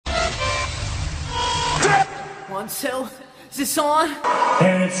1, 2. Is this on?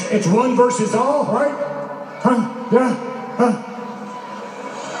 And it's one versus all, right? Huh? Yeah?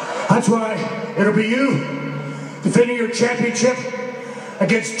 Huh? That's right. It'll be you defending your championship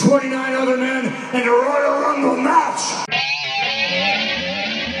against 29 other men in the Royal Rumble match.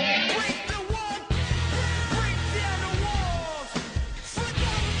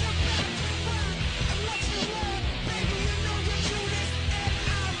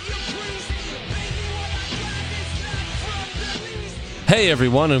 Hey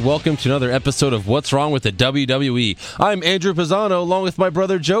everyone, and welcome to another episode of What's Wrong with the WWE. I'm Andrew Pisano, along with my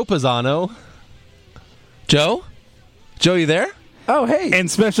brother Joe Pisano. Joe? Joe, you there? Oh, hey. And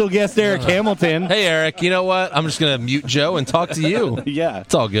special guest Eric Hamilton. Hey Eric, you know what? I'm just going to mute Joe and talk to you. Yeah.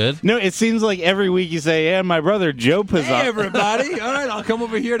 It's all good. No, it seems like every week you say, yeah, my brother Joe Pisano. Hey, everybody. All right, I'll come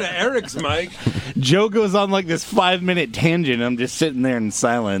over here to Eric's mic. Joe goes on like this 5-minute tangent. I'm just sitting there in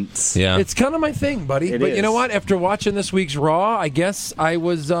silence. Yeah. It's kind of my thing, buddy. It But is. you know what? After watching this week's Raw, I guess I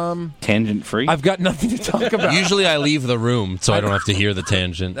was, Tangent free? I've got nothing to talk about. Usually I leave the room so I don't have to hear the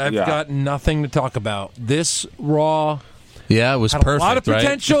tangent. I've Yeah. got nothing to talk about. This Raw Yeah, it was had perfect, a lot of right?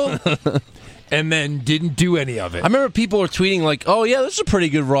 potential and then didn't do any of it. I remember people were tweeting like, "Oh yeah, this is a pretty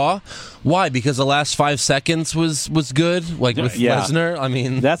good Raw." Why? Because the last 5 seconds was good, like with Yeah. Lesnar. I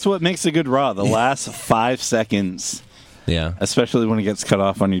mean, That's what makes a good Raw, the last 5 seconds, yeah. especially when it gets cut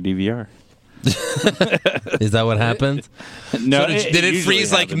off on your DVR. Is that what happened? No, So did it usually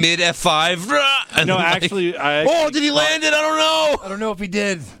freeze like happens. mid F5? And No, then, like, actually, oh, did he land it? I don't know. I don't know if he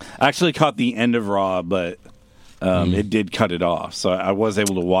did. I actually caught the end of Raw, but it did cut it off. So I was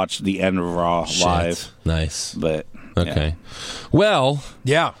able to watch the end of Raw live. Shit. Nice. But Okay. Well,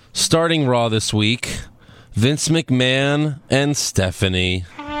 Yeah. starting Raw this week, Vince McMahon and Stephanie.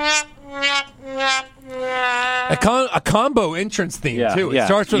 A combo entrance theme, Yeah, too. It yeah.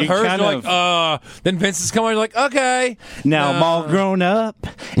 starts with You her, kind you're of- like, then Vince is coming, you're like, okay. now I'm all grown up,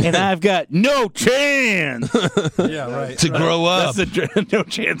 and I've got no chance Yeah, right. To grow up. That's no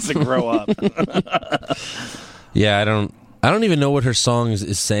chance to grow up. Yeah, I don't even know what her song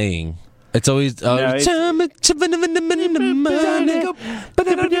is saying. It's always it's- But I don't even know when it's time to go. But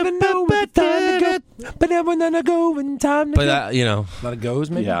then when I go, when time to but go. you know, Not it goes,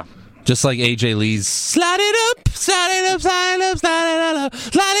 maybe? Yeah. just like AJ Lee's slide it up, slide it up, slide it up, slide it up,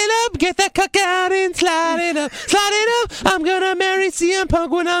 slide it up, get that cock out and slide it up, I'm gonna marry CM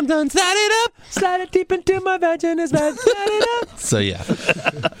Punk when I'm done, slide it up. Slide it deep into my vaginous bag. Slide it up. So yeah,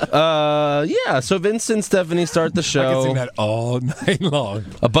 so Vince and Stephanie start the I can sing show. that all night long.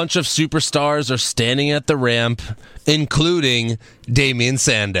 A bunch of superstars are standing at the ramp, including Damien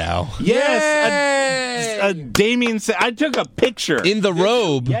Sandow Yes, a Damien. I took a picture in the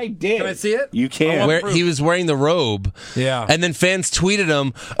robe. Yeah, I did. Can I see it? You can. Where he was wearing the robe. Yeah. And then fans tweeted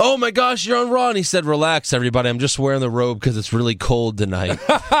him, "Oh my gosh, you're on Raw." And he said, "Relax, everybody. I'm just wearing the robe because it's really cold tonight."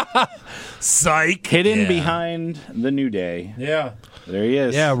 Psych. Hidden Yeah. behind the New Day. Yeah. There he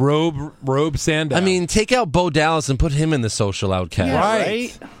is. Yeah, robe Sandow. I mean, take out Bo Dallas and put him in the social outcast. Yeah,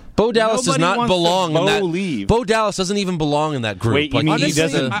 Right. Bo Dallas does Nobody not wants to belong in that. Bo leave. Bo Dallas doesn't even belong in that group. Wait, you mean he he's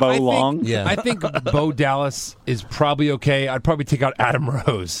doesn't the- belong? Yeah. I think Bo Dallas is probably okay. I'd probably take out Adam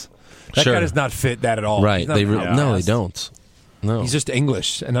Rose. That Sure. guy does not fit that at all. right? He's not They an no, they outcast. don't. No. He's just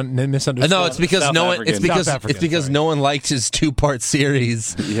English and misunderstood. No, it's because South no one. African. It's because South African, it's because sorry. no one liked his 2-part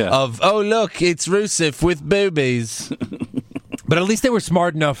series Yeah. of look, it's Rusev with boobies. But at least they were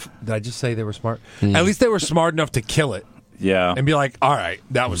smart enough. Did I just say they were smart? At least they were smart enough to kill it Yeah. and be like, all right,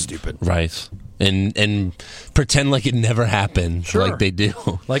 that was stupid. Right. And pretend like it never happened, Sure. like they do.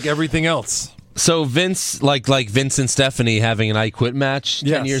 Like everything else. So Vince, like Vince and Stephanie having an I Quit match 10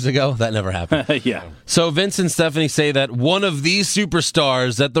 Yes. years ago, that never happened. Yeah. So Vince and Stephanie say that one of these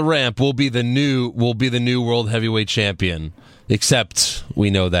superstars at the ramp will be the new World Heavyweight Champion. Except we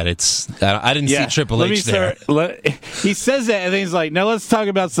know that it's. I didn't see Triple Let me H there. he says that, and then he's like, now let's talk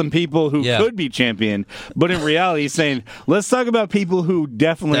about some people who Yeah. could be champion. But in reality, he's saying, let's talk about people who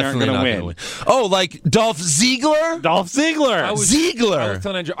definitely aren't Definitely going not to gonna win. Oh, like Dolph Ziggler? Dolph Ziggler. I was Ziggler.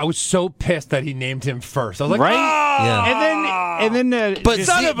 telling Andrew, I was so pissed that he named him first. I was like, Right? "Ah!" Yeah. And then But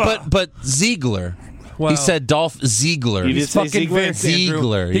just- but Ziggler. Well, he said Dolph Ziggler. You he's just say fucking Ziggler? Vince, Andrew.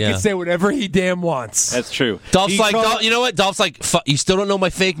 Ziggler, He yeah. can say whatever he damn wants. That's true. Dolph's He like, call- you know what? Dolph's like, you still don't know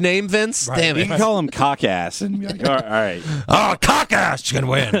my fake name, Vince? Right. Damn You it. can call him Cockass and be like, all right. Oh, cockass, you can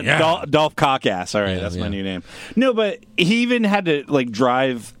win. Yeah. Dolph Cockass. All right, that's my new name. No, but he even had to like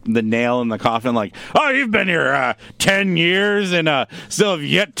drive the nail in the coffin. Like, oh, you've been here 10 years and still have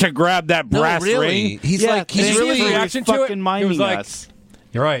yet to grab that No, brass really. ring. He's like, he's thank you really for reaction to it. fucking He minding was like, us.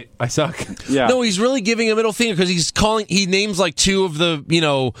 You're right. I suck. Yeah. No, he's really giving a middle finger because he names like two of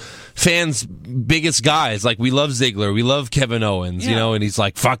the, fans' biggest guys. Like, we love Ziggler, we love Kevin Owens, and he's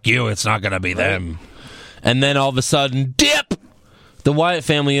like, fuck you, it's not going to be them. And then all of a sudden, dip! The Wyatt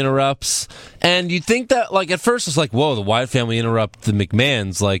family interrupts. And you'd think that, like, at first it's like, whoa, the Wyatt family interrupt the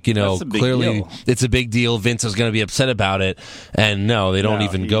McMahons. Like, That's a big clearly deal. it's a big deal. Vince is going to be upset about it. And no, they don't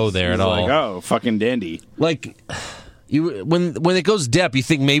even go there he's at all. Like, oh, fucking dandy. Like, when it goes Depp, you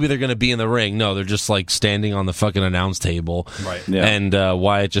think maybe they're going to be in the ring. No, they're just like standing on the fucking announce table. Right. Yeah. And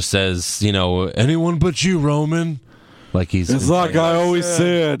Wyatt just says, anyone but you, Roman. Like he's. It's like I always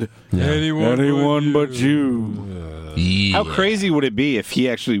said. Yeah. Anyone but you. Yeah. How crazy would it be if he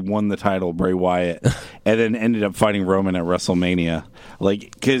actually won the title, Bray Wyatt, and then ended up fighting Roman at WrestleMania?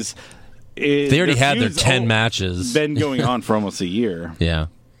 Like, because they already had their 10 matches. Been going on for almost a year. Yeah.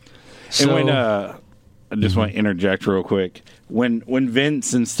 And when I just want to interject real quick. When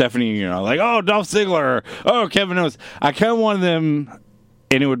Vince and Stephanie, like, oh, Dolph Ziggler, oh, Kevin Owens, I kind of wanted them,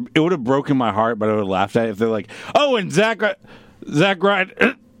 and it would have broken my heart, but I would have laughed at it if they're like, oh, and Zack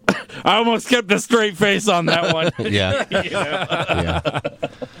Ryder. I almost kept a straight face on that one. Yeah. Yeah.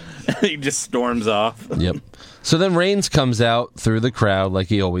 He just storms off. Yep. So then Reigns comes out through the crowd like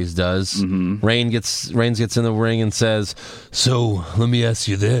he always does. Mm-hmm. Reigns gets in the ring and says, "So let me ask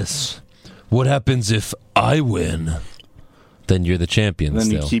you this: what happens if I win? Then you're the champion. Then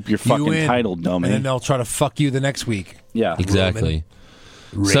still. you keep your You fucking win, title, dummy." And then they'll try to fuck you the next week. Yeah, Exactly.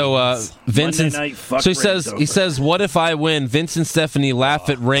 So Vince and, Monday night, fuck so he Reigns says, what if I win? Vince and Stephanie laugh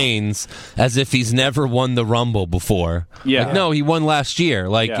at Reigns as if he's never won the Rumble before. Yeah. Like, no, he won last year.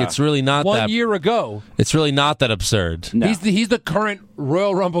 Like Yeah. it's really not 1 that. year ago. It's really not that absurd. No. He's the current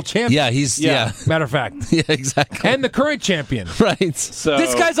Royal Rumble champion. Yeah, he's Yeah. Matter of fact. yeah, exactly. And the current champion. Right. So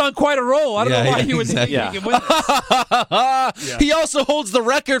This guy's on quite a roll. I don't Yeah, know why yeah, he would think exactly. he can win this. He also holds the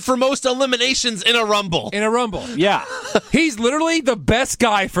record for most eliminations in a Rumble. In a Rumble. yeah. He's literally the best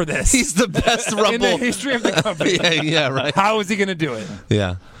guy for this. He's the best Rumble. in the history of the company. yeah, right. How is he going to do it?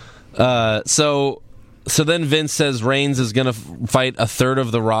 Yeah. So then Vince says Reigns is going to fight a third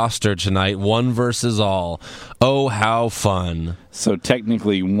of the roster tonight, 1 versus all. Oh, how fun. So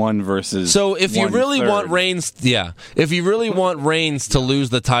technically, 1 versus. So if you really 1/3. want Reigns, if you really want Reigns to lose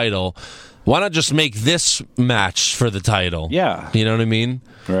the title, why not just make this match for the title? Yeah. You know what I mean?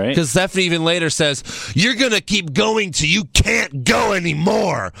 Right. Because Stephanie even later says, you're going to keep going till you can't go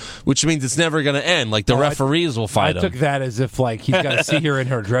anymore, which means it's never going to end. Like the referees will I fight him. took that as if like he's got to see her in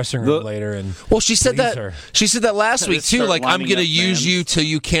her dressing room later. And Well, she said please that. her. She said that last week too. Start Like, I'm lining going to up use fans. you till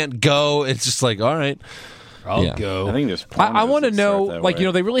you can't go. It's just like, all right. I'll Yeah. go. I think there's. I want to pornos that know, start that like,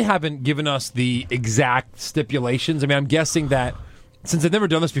 way. they really haven't given us the exact stipulations. I mean, I'm guessing that since they've never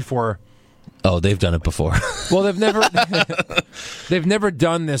done this before, Oh, they've done it before. well, they've never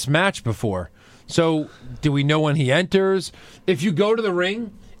done this match before. So, do we know when he enters? If you go to the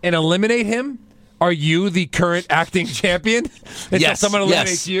ring and eliminate him, are you the current acting champion? Until someone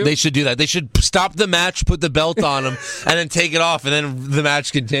eliminates you? They should do that. They should stop the match, put the belt on him, and then take it off, and then the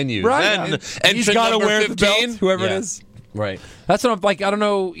match continues. Right. Then, And he's entrant got to number wear 15, the belt, whoever Yeah. it is. Right. That's what I'm like. I don't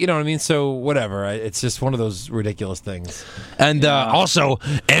know. You know what I mean? So, whatever. It's just one of those ridiculous things. And also,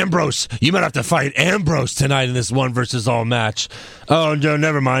 Ambrose, you might have to fight Ambrose tonight in this 1 versus all match. Oh, no,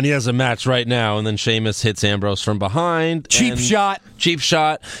 never mind. He has a match right now. And then Sheamus hits Ambrose from behind. Cheap shot. Cheap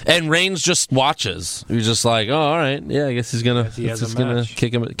shot. And Reigns just watches. He's just like, oh, all right. Yeah, I guess he's going He has a to match.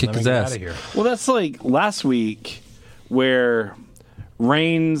 kick Let me his get ass. out of here. Well, that's like last week where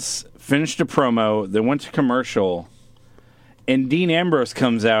Reigns finished a promo, then went to commercial, and Dean Ambrose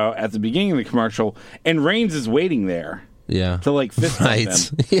comes out at the beginning of the commercial, and Reigns is waiting there Yeah. to like fist bump Right.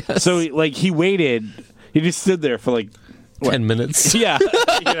 him. Yes. So he waited. He just stood there for like 10 minutes. yeah,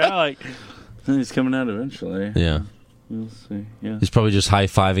 like he's coming out eventually. Yeah. We'll see. Yeah, He's probably just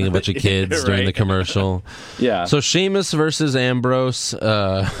high-fiving a bunch of kids during the Right. commercial. yeah. So Sheamus versus Ambrose.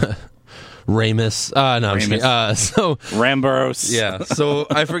 Ramus. No, I'm just kidding. So Rambros. yeah. So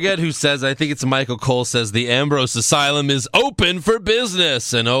I forget who says. I think it's Michael Cole says the Ambrose Asylum is open for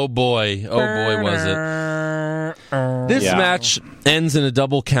business, and oh boy, was it. This Yeah. match ends in a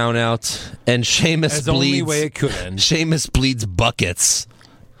double countout, and Sheamus That's the only bleeds. way it could end. Sheamus bleeds buckets.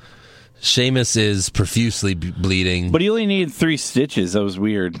 Sheamus is profusely bleeding. But he only needed 3 stitches. That was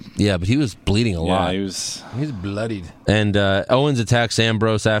weird. Yeah, but he was bleeding a lot. Yeah, he was. He's bloodied. And Owens attacks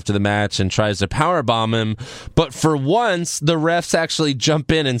Ambrose after the match and tries to powerbomb him. But for once, the refs actually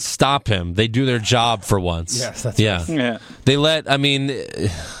jump in and stop him. They do their job for once. Yes, that's yeah. right. Yeah. They let,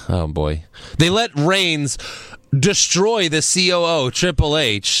 oh boy. They let Reigns destroy the COO Triple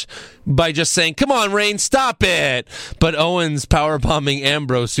H by just saying, "Come on, Reigns, stop it." But Owens powerbombing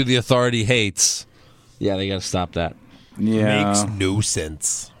Ambrose, who the Authority hates. Yeah, they got to stop that. Yeah. Makes no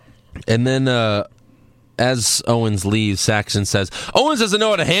sense. And then as Owens leaves, Saxon says, "Owens doesn't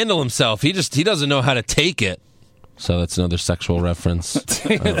know how to handle himself. He doesn't know how to take it." So that's another sexual reference.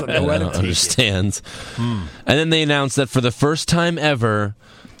 I don't understand. And then they announced that for the first time ever,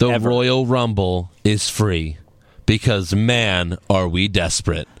 the Royal Rumble is free. Because, man, are we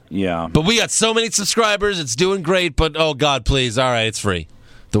desperate. Yeah. But we got so many subscribers. It's doing great. But, oh, God, please. All right, it's free.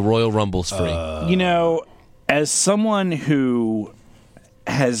 The Royal Rumble's free. You know, as someone who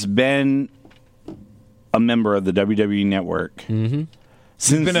has been a member of the WWE Network. Mm-hmm.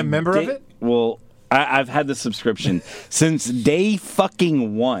 Since been a member of it? Well, I've had the subscription since day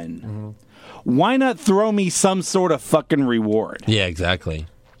fucking one. Mm-hmm. Why not throw me some sort of fucking reward? Yeah, exactly.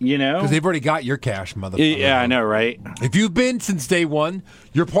 You know? Because they've already got your cash, motherfucker. Yeah, I know, right? If you've been since day one,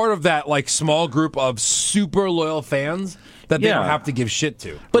 you're part of that like small group of super loyal fans that they Yeah. don't have to give shit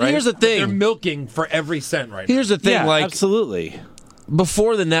to. But right? here's the thing. They're milking for every cent right now. Here's the thing. Yeah, like, absolutely.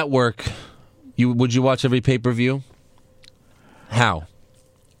 before the network, would you watch every pay-per-view? How?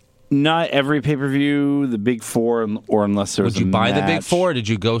 Not every pay-per-view, the Big Four, or unless there was Would you a buy the Big match. Four, or did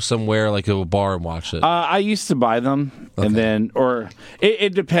you go somewhere like to a bar and watch it? I used to buy them, and then, or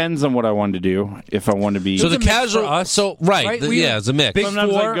it depends on what I wanted to do. If I wanted to be, so the It's a mix casual, for us, right? right? We- Yeah, it's a mix. Big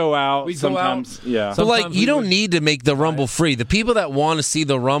sometimes Four, I go out. we go Sometimes, out. yeah. But like, Sometimes you we don't would- need to make the Rumble free. The people that want to see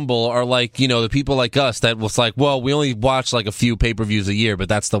the Rumble are like, the people like us that was like, well, we only watch like a few pay-per-views a year, but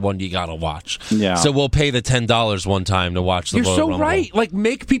that's the one you gotta watch. Yeah. So we'll pay the $10 one time to watch the You're Royal so Rumble. right. Like,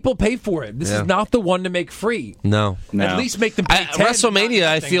 make people pay for it. This Yeah. is not the one to make free. No. At least make them pay 10, WrestleMania, not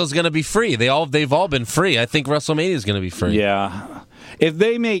I nothing. feel, is going to be free. They've all been free. I think WrestleMania is going to be free. Yeah. If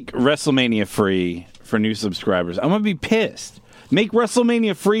they make WrestleMania free for new subscribers, I'm gonna be pissed. Make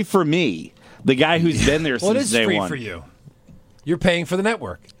WrestleMania free for me, the guy who's been there Well, it since is day free one. for you. You're paying for the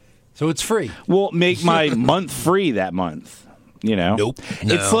network, so it's free. Well, make my month free that month. Nope.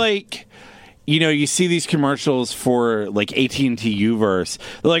 It's No. like, you see these commercials for like AT&T Uverse.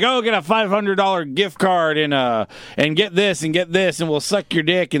 They're like, "Oh, get a $500 gift card and get this, and we'll suck your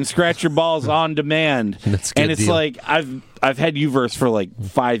dick and scratch your balls on demand." That's a good and it's deal. like I've had Uverse for like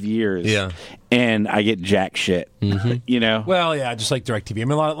 5 years. Yeah. And I get jack shit. Well, yeah, just like DirecTV. I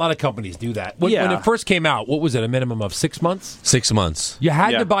mean, a lot of companies do that. When Yeah. it first came out, what was it? A minimum of 6 months? 6 months. You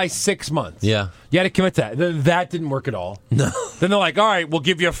had Yeah. to buy 6 months. Yeah. You had to commit to that. That didn't work at all. No. Then they're like, all right, we'll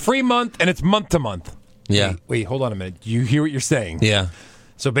give you a free month, and it's month to month. Yeah. Wait, hold on a minute. Do you hear what you're saying? Yeah.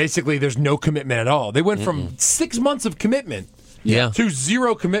 So basically, there's no commitment at all. They went from 6 months of commitment Yeah. to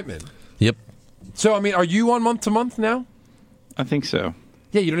zero commitment. Yep. So, I mean, are you on month to month now? I think so.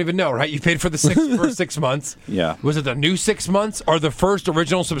 Yeah, you don't even know, right? You paid for the first 6 months. Yeah. Was it the new 6 months? Are the first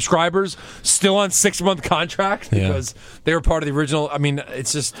original subscribers still on 6-month contracts because they were part of the original? I mean,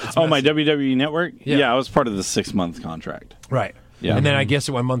 it's just. It's Oh, my messy. WWE network? Yeah. Yeah, I was part of the 6-month contract. Right. Yeah. And then I guess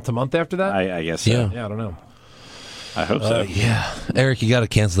it went month to month after that? I guess so. Yeah. Yeah, I don't know. I hope so. Yeah. Eric, you got to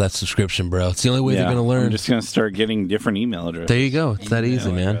cancel that subscription, bro. It's the only way Yeah. they're going to learn. I'm just going to start getting different email addresses. There you go. It's that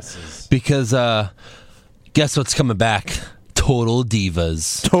easy, man. addresses. Because guess what's coming back? Total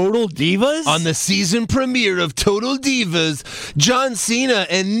Divas. Total Divas? On the season premiere of Total Divas, John Cena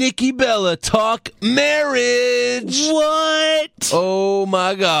and Nikki Bella talk marriage. What? Oh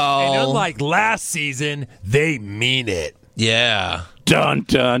my God. And unlike last season, they mean it. Yeah. Dun,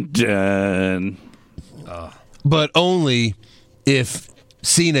 dun, dun. But only if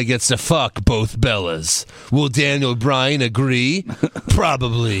Cena gets to fuck both Bellas. Will Daniel Bryan agree?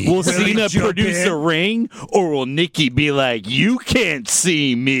 Probably. Will Cena jump produce in? a ring, or will Nikki be like, "You can't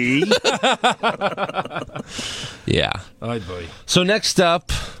see me"? Yeah. All right, buddy. So next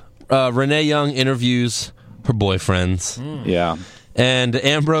up, Renee Young interviews her boyfriends. Yeah. And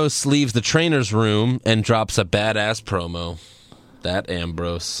Ambrose leaves the trainer's room and drops a badass promo. That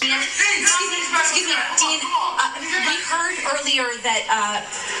Ambrose. Excuse me, Dean. We heard earlier that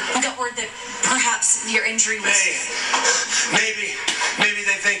we got word that perhaps your injury was. Maybe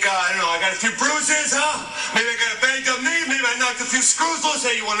they think, I don't know, I got a few bruises, huh? Maybe I got a banged up knee, maybe I knocked a few screws loose.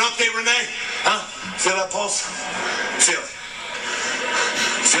 Hey, you want an update, Renee? Huh? Feel that pulse? Feel it.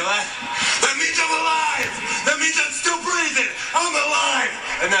 Feel that? That means I'm alive! That means I'm still breathing! I'm alive!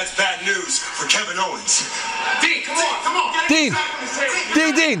 And that's bad news for Kevin Owens. Dean, come on! Dean!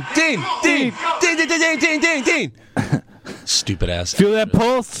 Dean! Stupid ass. Feel that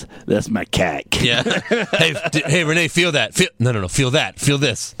pulse? That's my cack. Yeah. Hey, Renee, feel that. No, feel that. Feel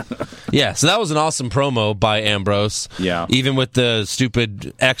this. Yeah, so that was an awesome promo by Ambrose. Yeah. Even with the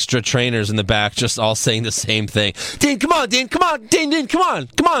stupid extra trainers in the back just all saying the same thing. Dean, come on, Dean, come on. Dean, come on.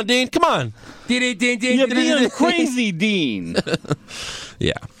 Come on, Dean, come on. You're being crazy, Dean.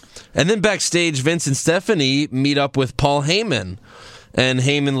 Yeah. And then backstage, Vince and Stephanie meet up with Paul Heyman. And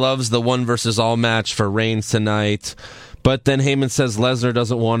Heyman loves the 1 versus all match for Reigns tonight. But then Heyman says Lesnar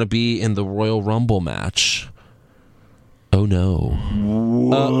doesn't want to be in the Royal Rumble match. Oh, no.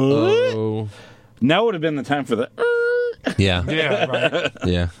 Uh-oh. Now would have been the time for the... Yeah. Yeah, right.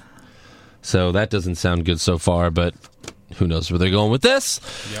 Yeah. So that doesn't sound good so far, but who knows where they're going with this.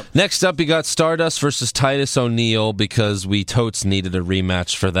 Yep. Next up, you got Stardust versus Titus O'Neil because we totes needed a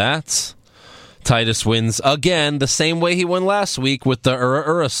rematch for that. Titus wins again the same way he won last week with the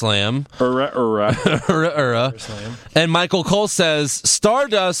Ura Slam. Ura. And Michael Cole says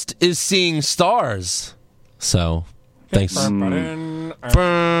Stardust is seeing stars. So, thanks. Thanks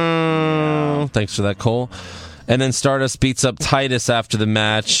for that, Cole. And then Stardust beats up Titus after the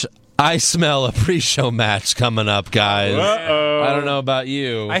match. I smell a pre-show match coming up, guys. Uh-oh. I don't know about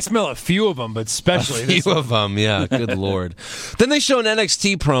you. I smell a few of them, but especially A this few one. of them, yeah. Good Lord. Then they show an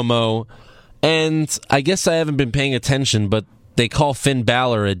NXT promo, and I guess I haven't been paying attention, but they call Finn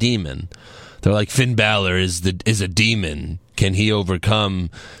Balor a demon. They're like, Finn Balor is a demon. Can he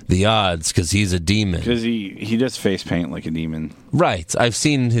overcome the odds? Because he's a demon. Because he does face paint like a demon. Right. I've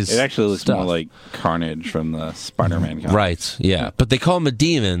seen his It actually looks stuff. more like Carnage from the Spider-Man comic. Right, yeah. But they call him a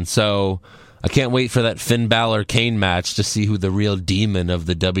demon, so I can't wait for that Finn Balor-Kane match to see who the real demon of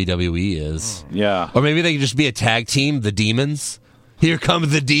the WWE is. Yeah. Or maybe they could just be a tag team, the Demons. Here come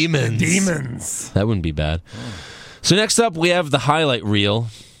the Demons. Demons. That wouldn't be bad. So next up, we have the highlight reel.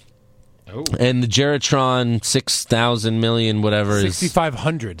 Oh. And the Geritron 6,000 million, whatever, is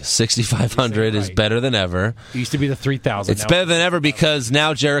 6,500. 6,500 is Right. better than ever. It used to be the 3,000. It's better than ever because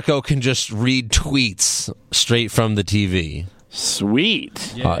now Jericho can just read tweets straight from the TV. Sweet.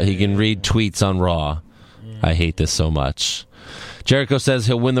 He can read tweets on Raw. I hate this so much. Jericho says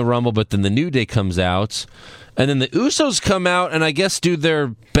he'll win the Rumble, but then the New Day comes out. And then the Usos come out and I guess do their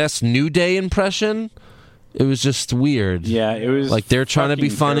best New Day impression. It was just weird. Yeah, it was like they're trying to be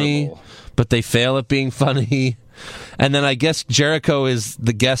fucking funny, terrible. but they fail at being funny. And then I guess Jericho is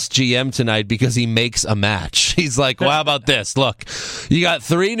the guest GM tonight because he makes a match. He's like, well, how about this? Look, you got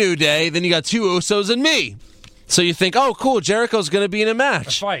 3 New Day, then you got 2 Usos and me. So you think, oh, cool, Jericho's going to be in a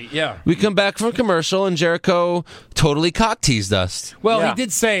match. Fight, yeah. We come back from commercial and Jericho totally cock-teased us. Well, Yeah. he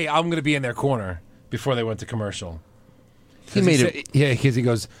did say, I'm going to be in their corner before they went to commercial. He made it. Yeah, because he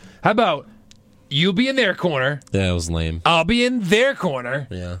goes, how about you be in their corner, Yeah, it was lame. I'll be in their corner,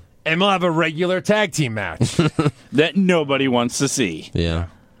 Yeah. and we'll have a regular tag team match. That nobody wants to see. Yeah.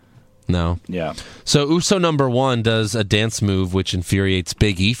 No. Yeah. So Uso number 1 does a dance move which infuriates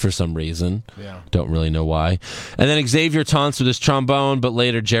Big E for some reason. Yeah. Don't really know why. And then Xavier taunts with his trombone, but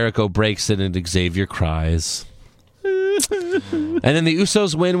later Jericho breaks it and Xavier cries. And then the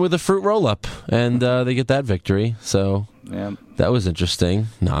Usos win with a fruit roll-up, and they get that victory. So Yeah. that was interesting.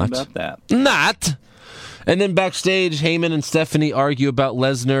 How Not. about that? Not. And then backstage, Heyman and Stephanie argue about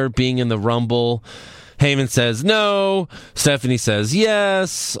Lesnar being in the Rumble. Heyman says no. Stephanie says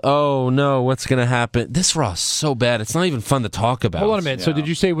yes. Oh, no, what's going to happen? This Raw is so bad. It's not even fun to talk about. Hold on a minute. So Yeah. did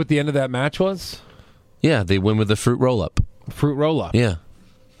you say what the end of that match was? Yeah, they win with the fruit roll-up. Fruit roll-up. Yeah,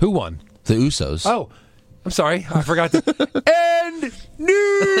 Who won? the Usos. Oh, I'm sorry. I forgot to. And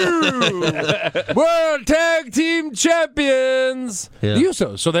new World Tag Team Champions, Yeah. the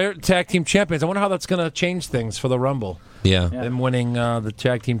Usos. So they're Tag Team Champions. I wonder how that's going to change things for the Rumble. Yeah. Them winning the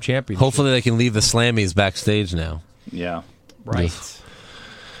Tag Team Championship. Hopefully they can leave the Slammies backstage now. Yeah. Right.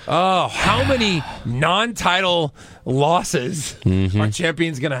 Oh, how many non-title losses are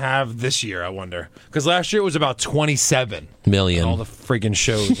champions going to have this year, I wonder? Because last year it was about 27. Million. All the friggin'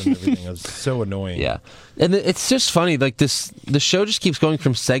 shows and everything. It was so annoying. Yeah. And it's just funny, like the show just keeps going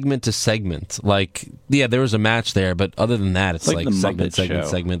from segment to segment. Like, yeah, there was a match there, but other than that, it's Like like the segment, Muppet Show.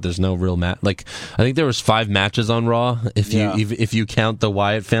 segment. There's no real match. Like, I think there was 5 matches on Raw. If Yeah. if you count the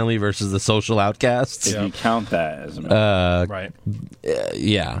Wyatt family versus the Social Outcasts. If you count that as a Right.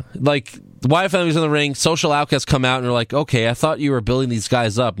 Yeah, like the Wyatt family's in the ring. Social Outcasts come out and are like, okay, I thought you were building these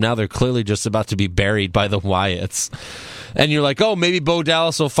guys up. Now they're clearly just about to be buried by the Wyatts. And you're like, oh, maybe Bo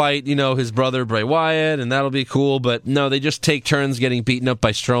Dallas will fight, his brother Bray Wyatt, and that'll be cool. But no, they just take turns getting beaten up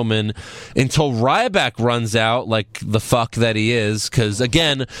by Strowman until Ryback runs out like the fuck that he is. Because,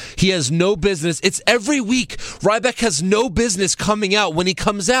 again, he has no business. It's every week. Ryback has no business coming out when he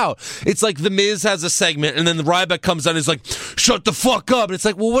comes out. It's like The Miz has a segment, and then the Ryback comes out and is like, shut the fuck up. And it's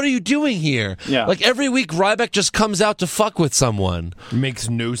like, well, what are you doing here? Yeah. Like, every week, Ryback just comes out to fuck with someone. Makes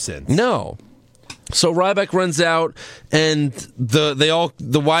no sense. No. So Ryback runs out, and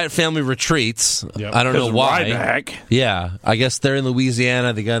the Wyatt family retreats. Yep. I don't know why. Ryback. Yeah, I guess they're in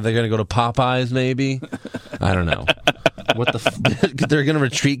Louisiana. They're going to go to Popeyes, maybe. I don't know. What they're going to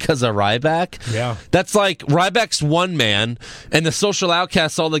retreat because of Ryback? Yeah. That's like Ryback's one man, and the Social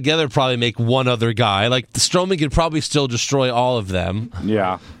Outcasts all together probably make one other guy. Like Strowman could probably still destroy all of them.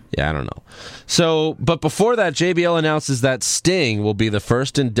 Yeah. Yeah, I don't know. So, but before that, JBL announces that Sting will be the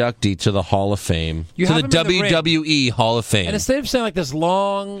first inductee to the Hall of Fame. You to have the him in the WWE Hall of Fame. And instead of saying like this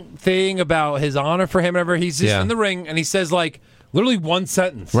long thing about his honor for him, whatever, he's just in the ring and he says like literally one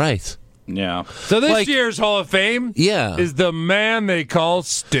sentence. Right. Yeah. So this Like- year's Hall of Fame is the man they call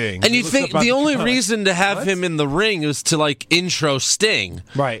Sting. And you He looks think up the on only like, reason to have what? him in the ring is to like intro Sting.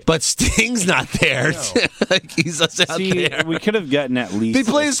 Right. But Sting's not there. Like he's just out See, there. we could have gotten at least. He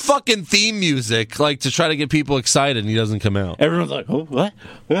plays fucking theme music like to try to get people excited and he doesn't come out. Everyone's like, oh, what?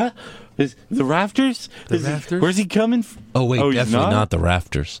 What? Is the rafters? Rafters? Where's he coming from? Oh wait, he's definitely not the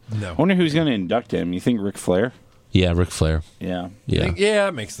Rafters. No. I wonder who's going to induct him. You think Ric Flair? Yeah, Ric Flair. Yeah. Yeah. Yeah,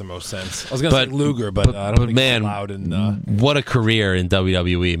 it makes the most sense. I was going to But- say Luger, but I don't think man, he's allowed in. what a career in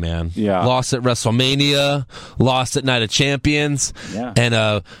WWE, man. Yeah. Lost at WrestleMania, lost at Night of Champions, Yeah. and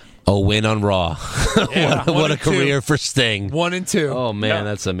a win on Raw. Yeah, what one a and two. career for Sting. 1 and 2. Oh, man,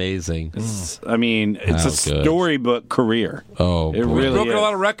 that's amazing. I mean, it's That's a good. storybook career. Oh, It boy. really broken is. a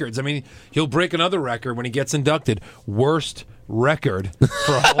lot of records. I mean, he'll break another record when he gets inducted. Worst record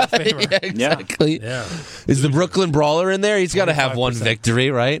for a Hall of Famer. Yeah, exactly. Yeah. Is the Brooklyn Brawler in there? He's got to have one 25%. victory,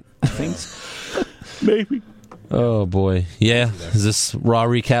 right? Maybe. Oh boy, yeah. Is this Raw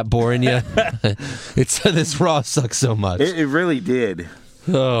recap boring you? It's this Raw sucks so much. It really did.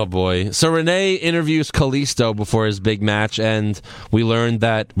 Oh boy. So Renee interviews Kalisto before his big match, and we learned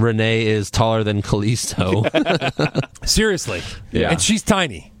that Renee is taller than Kalisto. Seriously. Yeah. And she's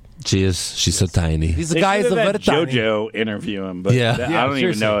tiny. She is. She's so tiny. These They guys should are have very had tiny. JoJo interview him, but Yeah. I don't even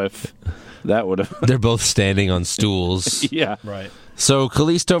seriously. know if that would have. They're both standing on stools. Yeah. Right. So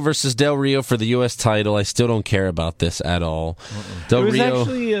Kalisto versus Del Rio for the U.S. title. I still don't care about this at all. Del It was Rio.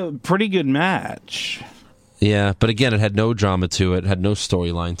 actually a pretty good match. Yeah, but again, it had no drama to it, had no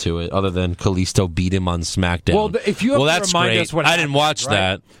storyline to it, other than Kalisto beat him on SmackDown. Well, if you have to that's remind great. us what I didn't happened, watch right?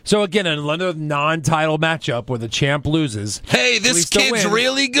 that. So again, another non-title matchup where the champ loses. Hey, this Kalisto kid's wins.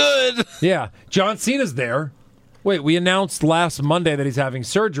 really good. Yeah, John Cena's there. Wait, we announced last Monday that he's having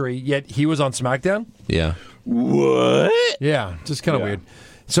surgery, yet he was on SmackDown? Yeah. What? Yeah, just kind of weird.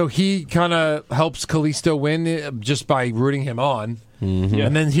 So he kind of helps Kalisto win just by rooting him on. Mm-hmm.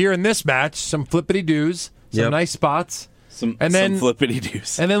 And then here in this match, some flippity-doos, some Yep. nice spots. Some then- flippity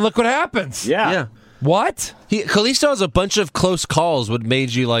doos. And then look what happens. Yeah. What? Kalisto has a bunch of close calls, what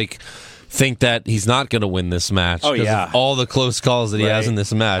made you like think that he's not going to win this match. Oh, 'cause yeah. of all the close calls that he has in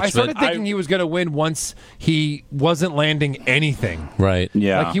this match. I started But- thinking he was going to win once he wasn't landing anything. right.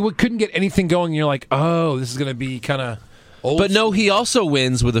 Yeah. Like he couldn't get anything going. And you're like, oh, this is going to be kind of old. But no, he also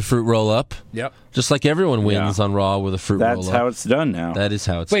wins with a fruit roll up. Yep. Just like everyone wins Yeah. on Raw with a fruit roll That's up. how it's done now. That is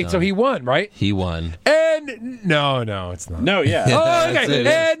how it's Wait, done. so he won, right? He won. And no, it's not. no, yeah. Oh, That's okay. it.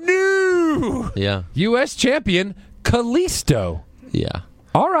 And new Yeah. U.S. champion Kalisto. Yeah.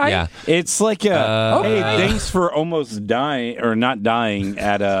 All right. Yeah. It's like a hey, Okay. thanks for almost dying or not dying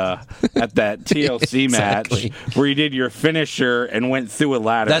at that TLC Exactly. match where you did your finisher and went through a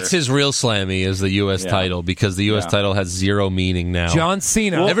ladder. That's his real slammy is the U.S. Yeah. title because the U.S. Yeah. title has zero meaning now. John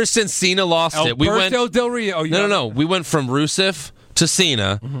Cena. Ever since Cena lost it, we went. Alberto Del Rio. Oh, No. We went from Rusev to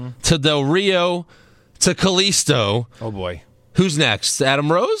Cena to Del Rio to Kalisto. Oh boy. Who's next? Adam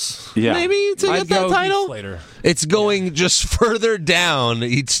Rose? Yeah. Maybe to I'd get that go Heath title? Slater. It's going just further down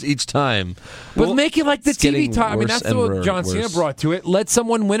each time. But make it like the it's TV getting time. I mean, worse that's and what John Cena worse. brought to it. Let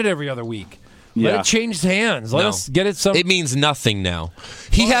someone win it every other week. Let Yeah. it change hands. Let No. us get it some It means nothing now.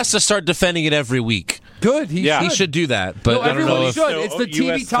 He has to start defending it every week. good. He Yeah. He should. should do that, but No, I don't everyone know if should. It's the TV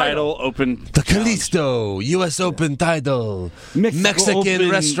US title. open. the Kalisto U.S. Open title Mexico Mexican Open.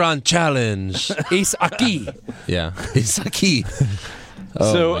 Restaurant Challenge. Ace Aki. Yeah, it's a key.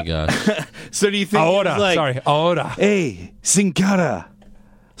 Oh So- my gosh! So do you think it Ahora. was like, Sorry. Ahora. hey, Sin Cara,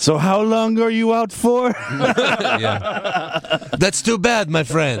 So how long are you out for? Yeah. That's too bad, my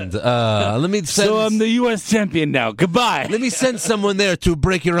friend. Let me send. So I'm the U.S. champion now. Goodbye. Let me send someone there to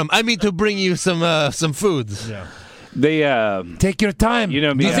break your arm. I mean, to bring you some food. Yeah. They Take your time. you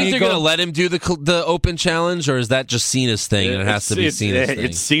know Do me. you think they're going to let him do the open challenge, or is that just Cena's thing, and it has to be Cena's thing?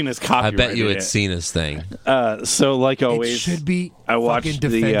 It's Cena's I copyright. bet you it's Cena's thing. So like it always, should be I watched fucking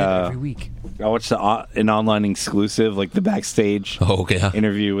defended every the week. I watched an online exclusive, like the backstage Oh, yeah.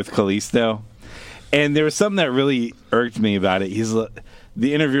 interview with Kalisto, and there was something that really irked me about it.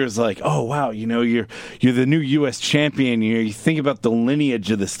 The interviewer's like, "Oh wow, you're the new U.S. champion. You think about the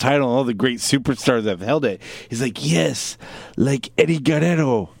lineage of this title and all the great superstars that have held it." He's like, "Yes, like Eddie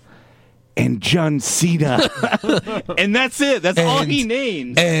Guerrero and John Cena," and that's it. That's all he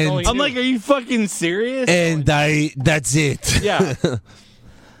names. and- I'm like, "Are you fucking serious?" That's it. Yeah.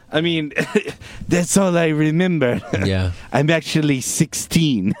 I mean, that's all I remember. Yeah, I'm actually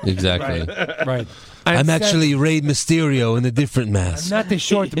 16. exactly. Right. I'm actually Rey Mysterio in a different mask. not a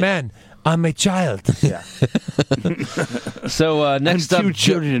short man. I'm a child. Yeah. So next up, Two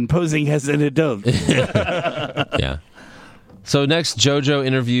children posing as an adult. yeah. So next, JoJo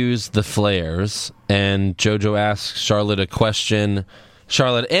interviews the Flairs, and JoJo asks Charlotte a question.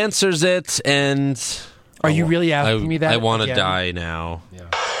 Charlotte answers it, and Are you really asking me that? I want to again? die now.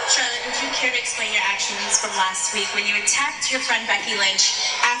 Charlotte, would you care to explain your actions from last week when you attacked your friend Becky Lynch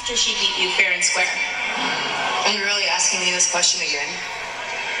after she beat you fair and square? Are you really asking me this question again?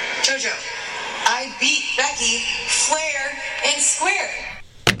 Jojo, I beat Becky fair and square.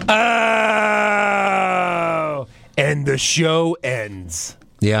 Oh, and the show ends.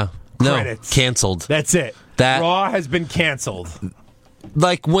 Yeah. No, Credits. canceled. That's it. That- Raw has been canceled.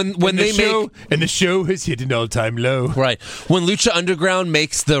 Like when they make and the show has hit an all-time low. right when Lucha Underground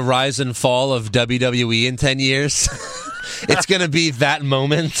makes the rise and fall of WWE in 10 years, it's gonna be that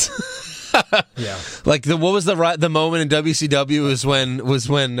moment. Yeah. Like what was the moment in WCW was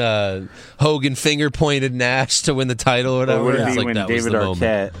when Hogan finger pointed Nash to win the title or whatever. Would it It's be like when that was David the moment.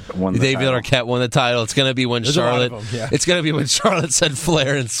 Arquette won the David title? Arquette won the title. It's gonna be when There's a lot of Charlotte. them, yeah. It's gonna be when Charlotte said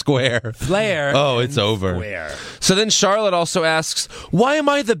Flair and Square. Flair. Oh, it's over. Square. So then Charlotte also asks, "Why am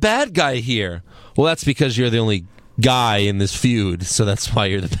I the bad guy here?" Well, that's because you're the only guy in this feud, so that's why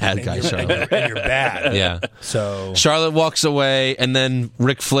you're the bad guy, Charlotte. And you're bad. Yeah. So Charlotte walks away, and then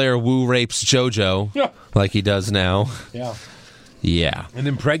Ric Flair woo rapes JoJo, Yeah. like he does now. yeah, Yeah, and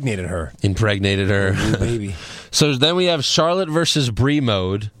impregnated her. impregnated her. Ooh, baby. So then we have Charlotte versus Brie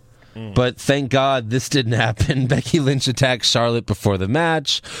mode. But thank God this didn't happen. Becky Lynch attacks Charlotte before the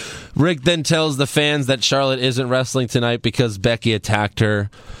match. Rick then tells the fans that Charlotte isn't wrestling tonight because Becky attacked her.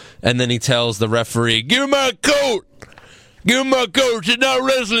 And then he tells the referee, "Give him my coat! Give him my coat! She's not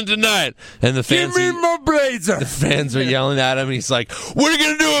wrestling tonight!" And the fans, my blazer. the fans are yelling at him. And he's like, "What are you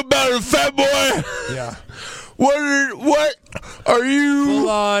going to do about it, fat boy? Yeah. What are you Full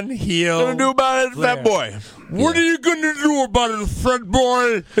on heel. going to do about it, Flair. fat boy?" What are you going to do about it, fat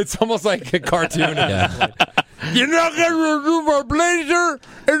boy? It's almost like a cartoon. Yeah. You're not going to do my blazer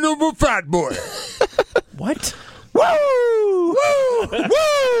and do my fat boy. What? Woo! Woo!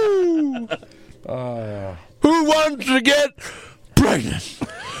 Woo! Who wants to get pregnant?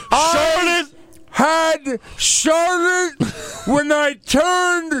 Charlotte Had Charlotte when I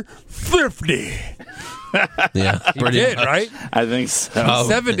turned 50. Yeah, pretty Did, much. right? I think so. Oh.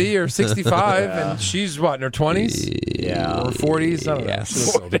 70 or 65, and she's what, in her 20s? Yeah. Or 40s? I don't know. Yes. She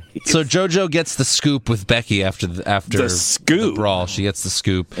looks older. So JoJo gets the scoop with Becky after The scoop? the brawl. She gets the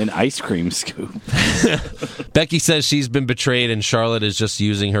scoop. An ice cream scoop. Becky says she's been betrayed and Charlotte is just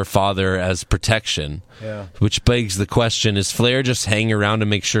using her father as protection. Yeah. Which begs the question, is Flair just hanging around to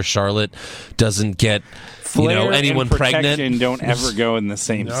make sure Charlotte doesn't get Flair anyone and protection pregnant? don't ever go in the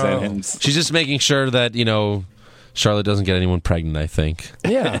same sentence. She's just making sure that, Charlotte doesn't get anyone pregnant, I think.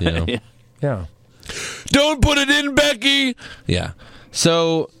 Yeah. You know? Yeah. Don't put it in, Becky! Yeah.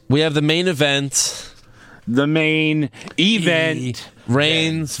 So we have the main event. The main event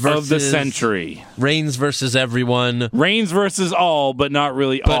Reigns versus of the century. Reigns versus everyone. Reigns versus all, but not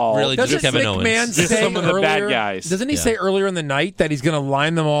really all. really just Doesn't Kevin McMahon Owens. Just say some of the earlier, bad guys. Doesn't he Yeah. say earlier in the night that he's going to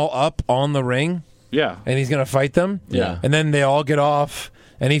line them all up on the ring Yeah. and he's going to fight them? Yeah. And then they all get off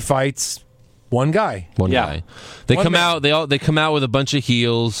and he fights one guy. One Yeah. guy. They One come man. out. They come out with a bunch of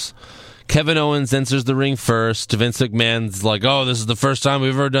heels. Kevin Owens enters the ring first. Vince McMahon's like, "Oh, this is the first time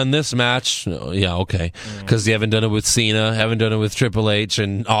we've ever done this match." Oh, yeah, okay, because you haven't done it with Cena, haven't done it with Triple H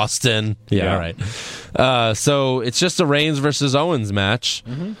and Austin. Yeah, Yeah. all right. So it's just a Reigns versus Owens match.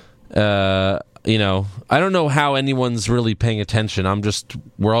 I don't know how anyone's really paying attention.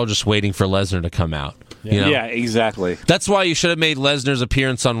 We're all just waiting for Lesnar to come out. You know? Yeah, exactly. That's why you should have made Lesnar's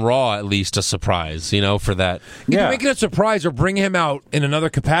appearance on Raw at least a surprise, for that. Either make it a surprise or bring him out in another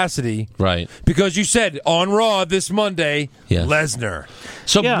capacity. Right. Because you said on Raw this Monday, Lesnar.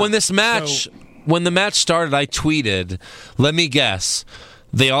 So when the match started, I tweeted, let me guess,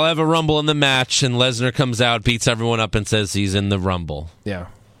 they all have a Rumble in the match, and Lesnar comes out, beats everyone up, and says he's in the Rumble. Yeah.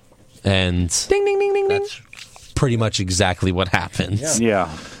 And ding, ding, ding, ding, that's pretty much exactly what happens.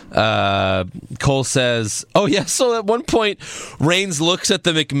 Yeah. Cole says, so at one point, Reigns looks at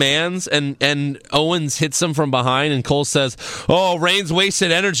the McMahons, and Owens hits him from behind, and Cole says, Reigns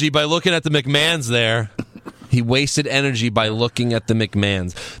wasted energy by looking at the McMahons there. He wasted energy by looking at the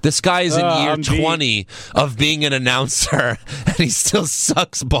McMahons. This guy is in year 20 of being an announcer, and he still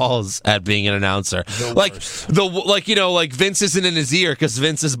sucks balls at being an announcer. Like Vince isn't in his ear because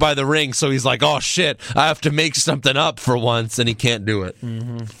Vince is by the ring, so he's like, oh shit, I have to make something up for once, and he can't do it.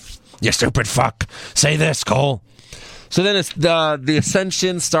 Mm-hmm. You stupid fuck. Say this, Cole. So then it's the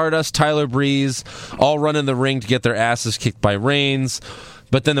Ascension, Stardust, Tyler Breeze, all run in the ring to get their asses kicked by Reigns.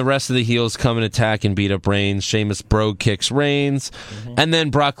 But then the rest of the heels come and attack and beat up Reigns. Sheamus Brogue kicks Reigns. Mm-hmm. And then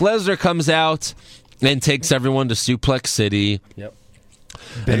Brock Lesnar comes out and takes everyone to Suplex City. Yep.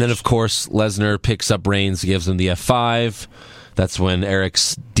 And then, of course, Lesnar picks up Reigns, gives him the F5. That's when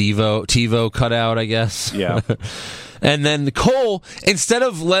Eric's TiVo cut out, I guess. Yeah. And then Cole, instead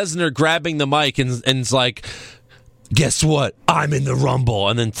of Lesnar grabbing the mic and's like, guess what? I'm in the Rumble.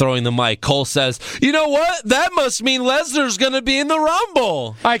 And then throwing the mic, Cole says, you know what? That must mean Lesnar's going to be in the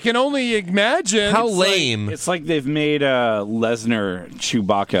Rumble. I can only imagine. How lame. It's like they've made Lesnar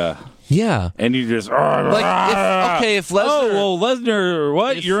Chewbacca. Yeah. And you just... if Lesnar... Lesnar,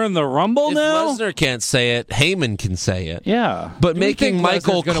 what? You're in the Rumble now? If Lesnar can't say it, Heyman can say it. Yeah. But making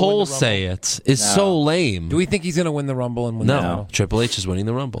Michael Cole say it is so lame. Do we think he's going to win the Rumble and win the Rumble? No. Triple H is winning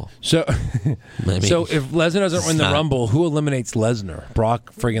the Rumble. So if Lesnar doesn't win the Rumble, who eliminates Lesnar?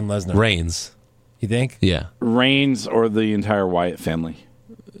 Brock friggin' Lesnar. Reigns. You think? Yeah. Reigns or the entire Wyatt family.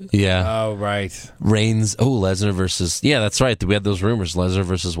 Yeah. Oh, right. Reigns. Lesnar versus... Yeah, that's right. We had those rumors. Lesnar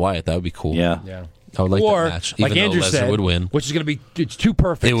versus Wyatt. That would be cool. Yeah. I would like that match. Even like Andrew though Lesnar said, would win. Which is going to be... It's too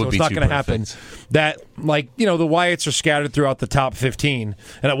perfect, so it's not going to happen. That, the Wyatts are scattered throughout the top 15,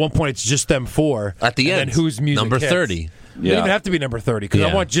 and at one point it's just them four. At the end. And whose music number hits. 30. They don't even have to be number 30, because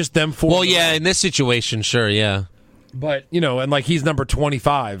I want just them four. Well, yeah, in this situation, sure, yeah. But, and he's number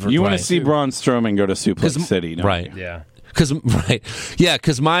 25. You want to see Braun Strowman go to Suplex City, don't right? You? Yeah.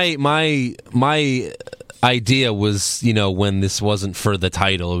 Because my idea was, when this wasn't for the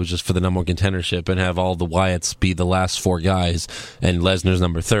title, it was just for the number one contendership, and have all the Wyatts be the last four guys, and Lesnar's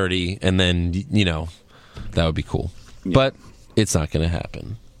number 30, and then, that would be cool. Yeah. But it's not going to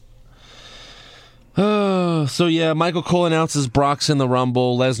happen. Michael Cole announces Brock's in the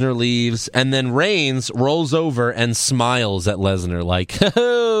Rumble, Lesnar leaves, and then Reigns rolls over and smiles at Lesnar like,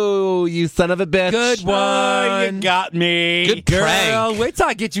 oh, you son of a bitch. Good one. You got me. Good girl. prank. Wait till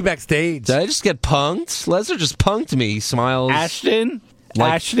I get you backstage. Did I just get punked? Lesnar just punked me. He smiles. Ashton?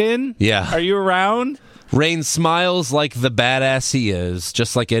 Yeah. Are you around? Reigns smiles like the badass he is,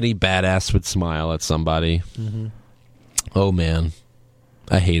 just like any badass would smile at somebody. Mm-hmm. Oh, man.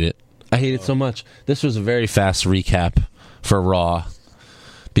 I hate it. I hate it so much. This was a very fast recap for Raw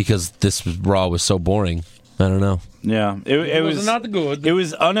because this Raw was so boring. I don't know. Yeah, it was not good. It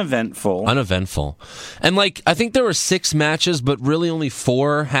was uneventful. And I think there were 6 matches, but really only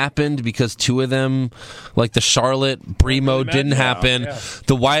 4 happened because 2 of them, like the Charlotte Bremo, didn't happen. Yeah.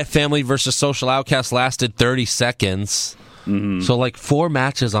 The Wyatt family versus Social Outcast lasted 30 seconds. Mm-hmm. So 4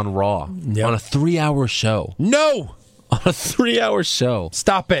 matches on Raw on a 3-hour show. No, on a 3-hour show.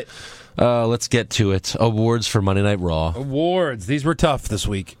 Stop it. Let's get to it. Awards for Monday Night Raw. Awards. These were tough this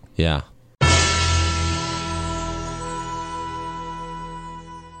week. Yeah.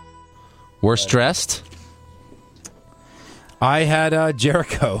 Worst dressed? I had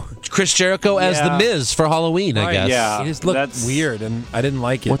Jericho. Chris Jericho as The Miz for Halloween, I guess. Yeah. He just looked weird, and I didn't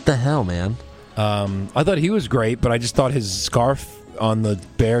like it. What the hell, man? I thought he was great, but I just thought his scarf on the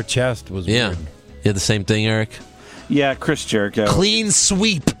bare chest was weird. You had the same thing, Eric? Yeah, Chris Jericho. Clean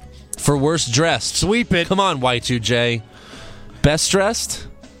sweep for worst dressed. Sweep it. Come on, Y2J. Best dressed?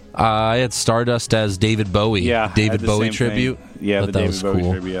 I had Stardust as David Bowie. Yeah, David Bowie tribute. Thing. Yeah, the David Bowie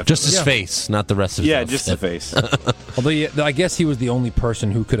tribute. Just his face, not the rest of his Yeah, just the face. Although I guess he was the only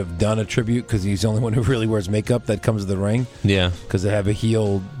person who could have done a tribute because he's the only one who really wears makeup that comes to the ring. Yeah. Because they have a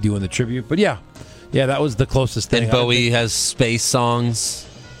heel doing the tribute. But yeah, that was the closest thing. And Bowie has space songs.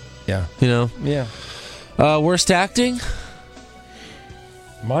 Yeah. Yeah. Worst acting?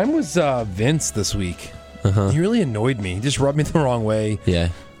 Mine was Vince this week. Uh-huh. He really annoyed me. He just rubbed me the wrong way. Yeah.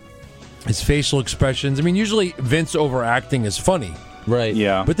 his facial expressions. I mean, usually Vince overacting is funny. Right.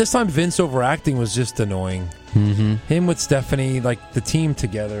 Yeah. But this time Vince overacting was just annoying. Mm-hmm. Him with Stephanie, like the team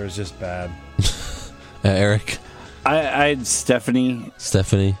together is just bad. Eric. I had Stephanie.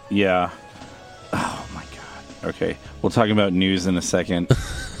 Yeah. Oh my god. Okay. We'll talk about news in a second.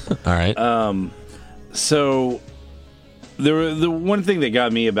 All right. So the one thing that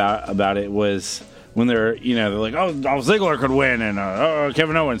got me about it was when they're like, oh, Dolph Ziggler could win, and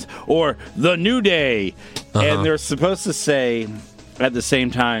Kevin Owens, or the New Day, and they're supposed to say at the same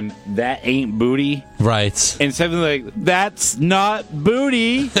time, that ain't booty, right? And something like, that's not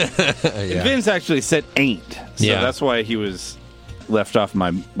booty. And Vince actually said ain't, so that's why he was left off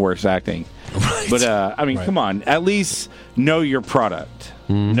my worst acting. Right. But I mean, come on, at least know your product,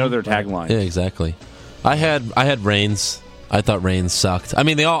 know their tagline. Yeah, exactly. I had Reigns. I thought Reigns sucked. I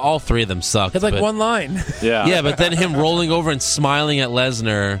mean, they all three of them sucked. It's like one line. Yeah, but then him rolling over and smiling at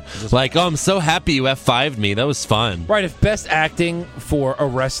Lesnar, like, "Oh, I'm so happy you F5'd me. That was fun." Right. If best acting for a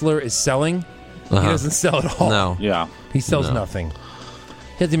wrestler is selling, he doesn't sell at all. No. Yeah, he sells nothing.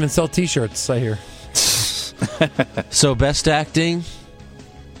 He doesn't even sell T-shirts. I hear. So best acting,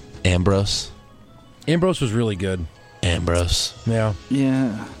 Ambrose. Ambrose was really good. Ambrose. Yeah.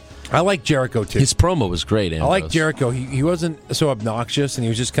 Yeah. I like Jericho too. His promo was great. Ambrose. I like Jericho. He wasn't so obnoxious, and he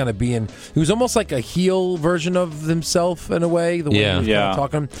was just kind of being. He was almost like a heel version of himself in a way. The way he was kind of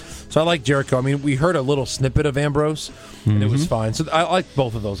talking. So I like Jericho. I mean, we heard a little snippet of Ambrose, and it was fine. So I like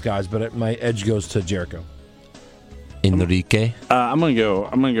both of those guys, but my edge goes to Jericho. Enrique. I'm gonna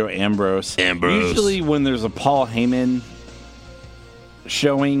go Ambrose. Usually, when there's a Paul Heyman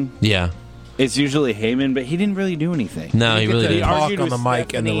showing, it's usually Heyman, but he didn't really do anything. No, he really didn't. Talk on the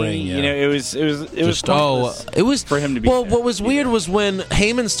mic and the ring. You know, it was it was for him to be. Well, what was weird was when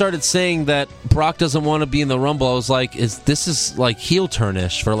Heyman started saying that Brock doesn't want to be in the Rumble. I was like, this is like heel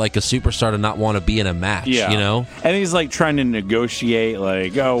turnish for like a superstar to not want to be in a match? Yeah. You know, and he's like trying to negotiate,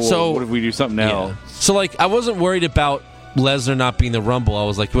 like, oh, well, So- what if we do something else? So like, I wasn't worried about Lesnar not being the Rumble. I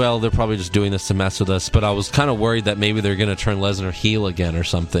was like, well, they're probably just doing this to mess with us. But I was kind of worried that maybe they're going to turn Lesnar heel again or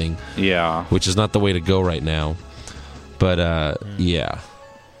something. Yeah, which is not the way to go right now. But yeah.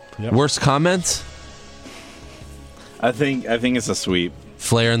 Yep. Worst comment? I think it's a sweep.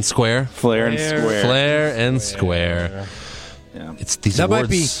 Flair and Square. Flair and Square. Yeah. It's these That awards might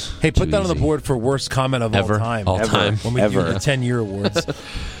be. Hey, put that on the easy. board for worst comment of Ever. all time. All time. When we do the 10-year awards.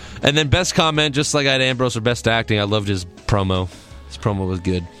 And then best comment, just like I had Ambrose for best acting, I loved his promo. His promo was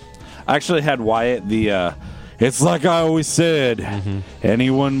good. I actually had Wyatt it's like I always said,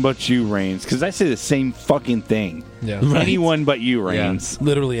 anyone but you, Reigns. Because I say the same fucking thing. Yeah. Right. Anyone but you, Reigns.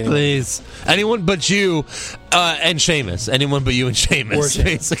 Literally anyone. Please. Anyone but you and Sheamus. Anyone but you and Sheamus,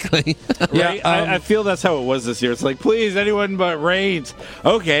 basically. Right? I feel that's how it was this year. It's like, please, anyone but Reigns.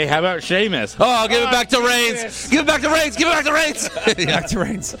 Okay, how about Sheamus? Oh, I'll give it back to Reigns. Give it back to Reigns. Give it back to Reigns. Back to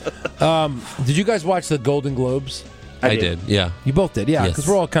Reigns. Did you guys watch the Golden Globes? I did, yeah. You both did, yeah, Yes. because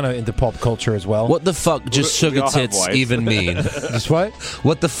we're all kind of into pop culture as well. What the fuck does We sugar all have tits wives. even mean? Just what?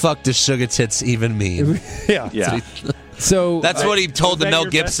 What the fuck does sugar tits even mean? Yeah. Yeah. So That's what he told the that Mel your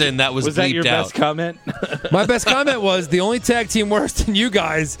Gibson that was that bleeped your out. best comment? my best comment was the only tag team worse than you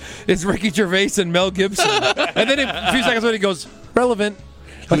guys is Ricky Gervais and Mel Gibson. And then a few seconds later he goes, relevant.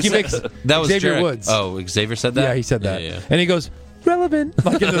 Like he makes That was Xavier Jarrett. Woods. Oh, Xavier said that? Yeah, he said that. Yeah. And he goes, relevant,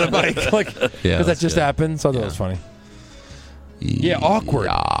 like into the mic. Like, because that that's just good. happened. So I thought it was funny. Yeah, awkward.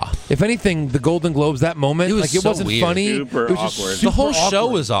 Yeah. If anything, the Golden Globes, that moment, It was like it so wasn't weird. funny. Super it was just awkward. The whole super show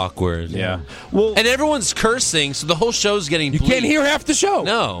awkward. was awkward. Yeah. Well, And everyone's cursing, so the whole show's getting You can't hear half the show.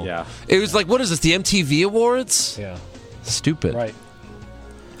 No. Yeah. It was like, what is this, the MTV Awards? Yeah. Stupid. Right.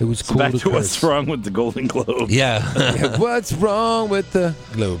 It was cool back to to what's curse. wrong with the Golden Globe. Yeah. Yeah, what's wrong with the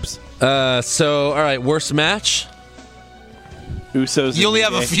Globes? So, all right, worst match? Usos. You only New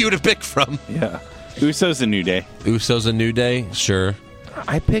have a Day. few to pick from. Yeah. Usos a New Day. Usos a New Day? Sure.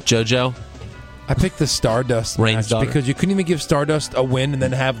 I picked JoJo? the Stardust Reigns' match daughter. because you couldn't even give Stardust a win and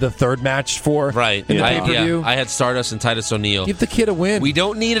then have the third match for Right. in the I, pay-per-view. I had Stardust and Titus O'Neil. Give the kid a win. We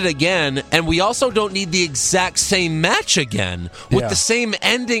don't need it again, and we also don't need the exact same match again with Yeah. the same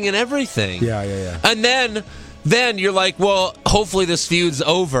ending and everything. Yeah. And then you're like, well, hopefully this feud's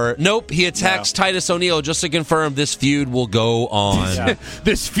over. Nope, he attacks Titus O'Neil just to confirm this feud will go on.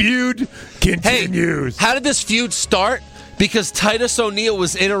 This feud Hey, continues. how did this feud start? Because Titus O'Neil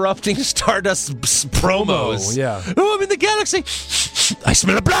was interrupting Stardust's promos. yeah. Oh, I'm in the galaxy. I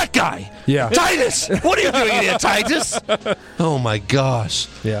smell a black guy. Yeah. Titus, what are you doing here, Titus? Oh my gosh.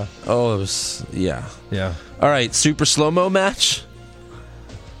 Yeah. Oh, it was, yeah. Yeah. All right, super slow-mo match.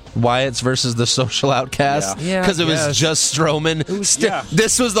 Wyatt's versus the Social Outcast? Yeah, Because it was yes. just Strowman. yeah.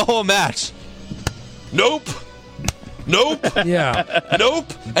 This was the whole match. Nope. Nope. Yeah.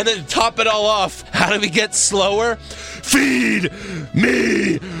 Nope. And then top it all off. How do we get slower? Feed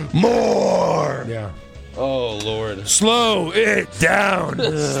me more. Yeah. Oh, Lord. Slow it down.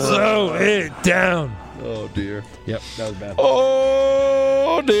 Slow it down. Oh, dear. Yep, that was bad.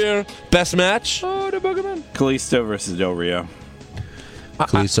 Oh, dear. Best match? Oh, the Boogeyman. Kalisto versus Del Rio.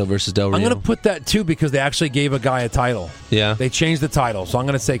 Kalisto versus Del Rio. I'm going to put that, too, because they actually gave a guy a title. Yeah. They changed the title, so I'm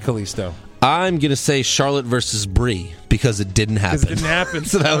going to say Kalisto. I'm going to say Charlotte versus Brie because it didn't happen. Because it didn't happen.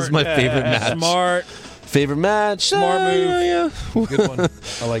 So that was my favorite match. Smart. Favorite match? Smart move. Yeah. Good one.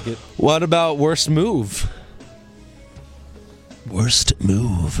 I like it. What about worst move? Worst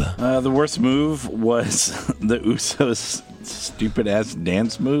move. The worst move was the Usos' stupid ass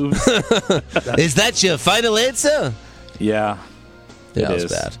dance moves. Is that your final answer? Yeah, Yeah, that is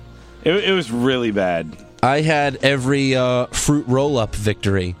was bad. It was really bad. I had every fruit roll-up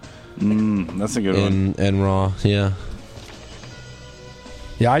victory That's a good one. in Raw. Yeah.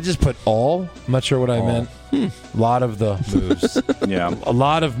 Yeah, I just put all. I'm not sure what I meant. A lot of the moves. Yeah, A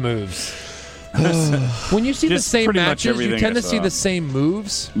lot of moves. When you see the Just same pretty much matches, you everything tend I to see saw. the same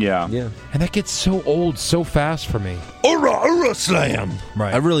moves, yeah. and that gets so old so fast for me. Ura Slam.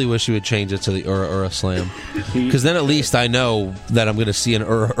 Right. I really wish you would change it to the Ura Slam. Because then at least I know that I'm going to see an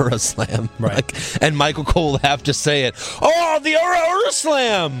Ura Slam. Right. And Michael Cole will have to say it. Oh, the Ura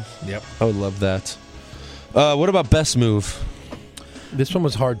Slam. Yep. I would love that. What about best move? This one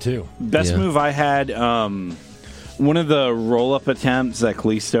was hard too. Best Yeah. move I had. One of the roll-up attempts that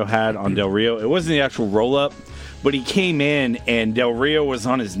Kalisto had on Del Rio. It wasn't the actual roll-up, but he came in and Del Rio was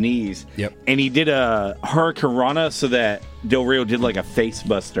on his knees. Yep. And he did a Hurricanrana so that Del Rio did like a face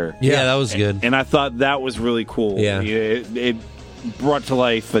buster. Yeah, that was good. And I thought that was really cool. Yeah. It brought to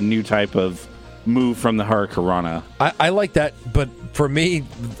life a new type of move from the Hurricanrana. I like that, but for me,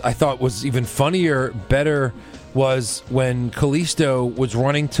 I thought was even funnier, better, was when Kalisto was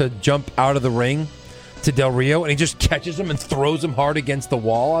running to jump out of the ring to Del Rio, and he just catches him and throws him hard against the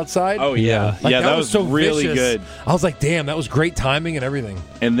wall outside. Oh, yeah. Like, Yeah, that was so really vicious. good. I was like, damn, that was great timing and everything.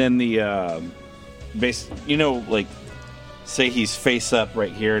 And then the like, say he's face up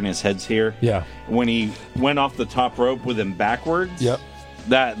right here and his head's here. Yeah. When he went off the top rope with him backwards. Yep.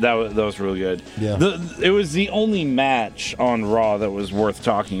 That was really good. Yeah. It was the only match on Raw that was worth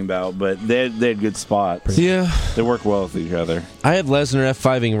talking about, but they had good spots. Yeah. They work well with each other. I had Lesnar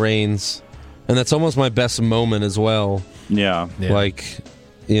F5ing Reigns, and that's almost my best moment as well. Yeah. Yeah. Like,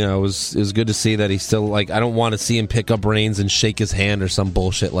 you know, it was good to see that he's still, like, I don't want to see him pick up Reigns and shake his hand or some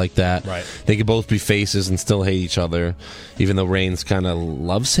bullshit like that. Right. They could both be faces and still hate each other, even though Reigns kind of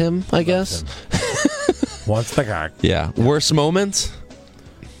loves him, I guess. Wants the guy. Yeah. Worst moment?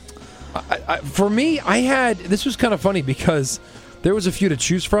 For me, this was kind of funny because there was a few to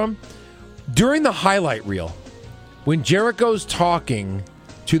choose from. During the highlight reel, when Jericho's talking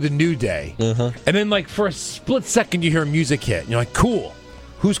to the New Day, and then like for a split second you hear music hit, and you're like, cool,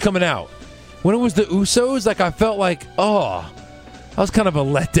 who's coming out? When it was the Usos, like I felt like, that was kind of a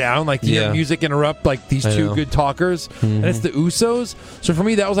letdown, like to hear Yeah. music interrupt like these I two know. good talkers, and it's the Usos. So for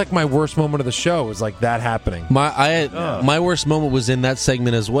me, that was like my worst moment of the show, was like that happening. My worst moment was in that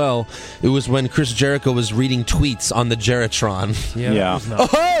segment as well. It was when Chris Jericho was reading tweets on the Jeritron. Yeah. Yeah. that was not-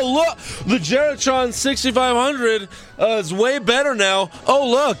 Oh, look! The Jeritron 6500 is way better now. Oh,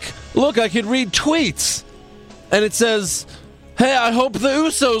 look! I can read tweets, and it says, "Hey, I hope the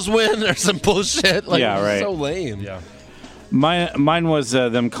Usos win," or some bullshit. Like, Yeah, it was right. So lame. Yeah. Mine was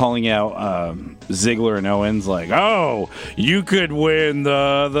them calling out Ziggler and Owens, like, "Oh, you could win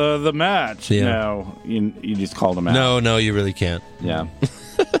the match." Yeah. No, you just called them out. No, you really can't. Yeah.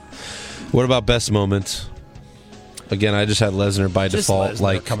 What about best moment? Again, I just had Lesnar by Just default. Lesnar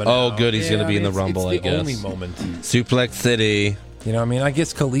like, coming oh, out. good, he's Yeah, going to be in the it's- Rumble. it's the I guess. only moment. Suplex City. You know what I mean? I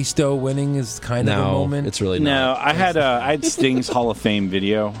guess Kalisto winning is kind of a No, moment. it's really No, not. I had Sting's Hall of Fame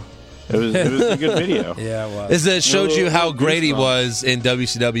video. It was a good video. Yeah, well, Is that it showed you how great he Goosebumps. was in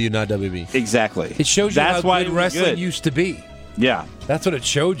WCW, not WB. Exactly. it shows you That's how why good it was wrestling good. used to be. Yeah, That's what it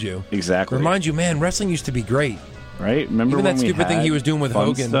showed you. exactly. Remind you, man, wrestling used to be great. right? Remember Even when that we stupid thing had he was doing with fun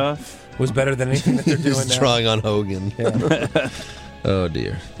Hogan. stuff? Was better than anything that they're doing Just now. drawing on Hogan. Oh,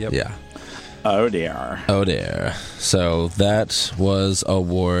 dear. Yep. Yeah. Oh dear. Oh, dear. So that was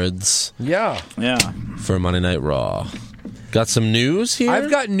awards Yeah. Yeah. for Monday Night Raw. Got some news here? I've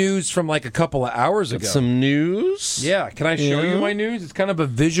got news from like a couple of hours ago. some news. Yeah, can I show Yeah. you my news? It's kind of a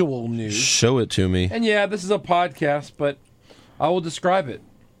visual news. Show it to me. And yeah, this is a podcast, but I will describe it.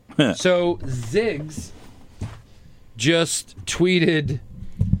 So Ziggs just tweeted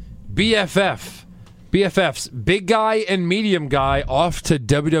BFFs, big guy and medium guy off to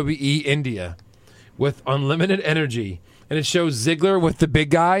WWE India with unlimited energy. And it shows Ziggler with the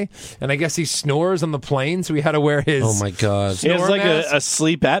big guy, and I guess he snores on the plane, so he had to wear his. Oh my god! He has snore like mask. a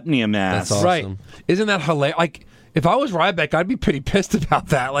sleep apnea mask. That's awesome. Right? Isn't that hilarious? Like, if I was Ryback, I'd be pretty pissed about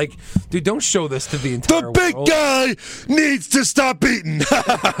that. Like, dude, don't show this to the entire world. guy needs to stop eating.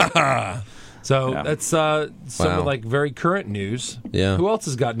 So Yeah. that's some Wow. of like very current news. Yeah. Who else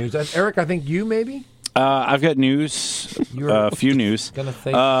has got news? Eric, I think you maybe. I've got news. A few news. Gonna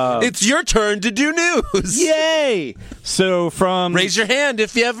think. It's your turn to do news. Yay! So from Raise your hand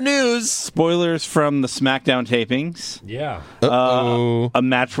if you have news. spoilers from the SmackDown tapings, Yeah. a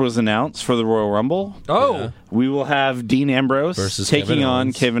match was announced for the Royal Rumble. Oh. We will have Dean Ambrose Versus taking Kevin on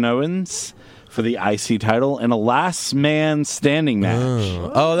Owens. Kevin Owens for the IC title in a last man standing match.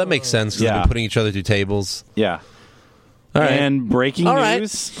 Oh, that makes sense. 'Cause Yeah. they've been putting each other through tables. Yeah. All right. And breaking All right.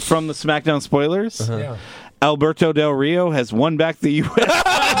 news from the SmackDown spoilers. Yeah. Alberto Del Rio has won back the U.S.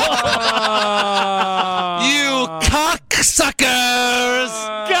 You cocksuckers!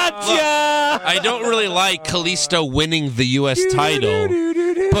 Gotcha! I don't really like Kalisto winning the U.S. title,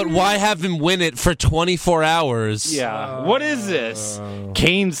 but why have him win it for 24 hours? Yeah. What is this?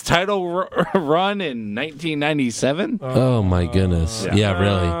 Kane's title run in 1997? Oh my goodness. Yeah,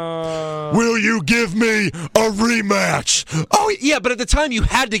 really. Will you give me a rematch? Oh, yeah, but at the time you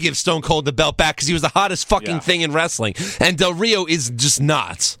had to give Stone Cold the belt back because he was the hottest fucking thing in wrestling. And Del Rio is just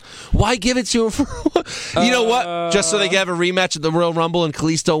not. Why give it to him for. You know what? Just so they can have a rematch at the Royal Rumble and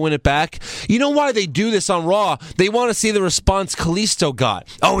Kalisto win it back? You know why they do this on Raw? They want to see the response Kalisto got.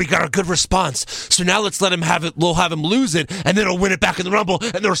 Oh, he got a good response. So now let's let him have it. We'll have him lose it, and then he'll win it back in the Rumble,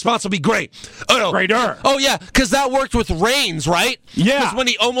 and the response will be great. Oh, no. Greater. Oh, yeah, because that worked with Reigns, right? Yeah. Because when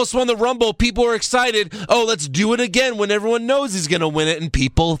he almost won the Rumble, people were excited. Oh, let's do it again when everyone knows he's going to win it, and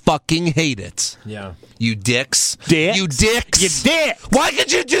people fucking hate it. Yeah. You dicks. Dicks. You dicks. You dick. Why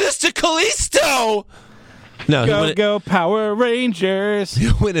could you do this to Kalisto? No, he'll win it, Go Power Rangers.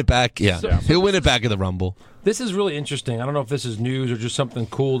 he'll win it back. Yeah. He'll win it back in the Rumble. This is really interesting. I don't know if this is news or just something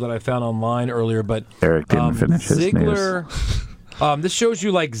cool that I found online earlier, but Eric didn't finish his Ziggler. This shows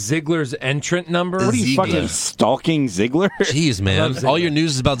you like Ziggler's entrant number. What are you Ziggler. fucking stalking Ziggler? Jeez, man. Love All Ziggler. your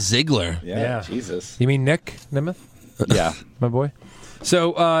news is about Ziggler. Yeah. Jesus. You mean Nick Nemeth, Yeah. my boy?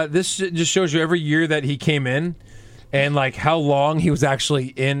 So this just shows you every year that he came in and like how long he was actually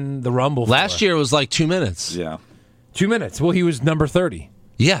in the Rumble. Last for. year it was like 2 minutes. Yeah. 2 minutes. Well, he was number 30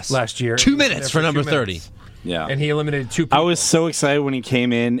 Yes. last year. 2 He was there minutes for number 2 30. minutes. Yeah. And he eliminated 2 people. I was so excited when he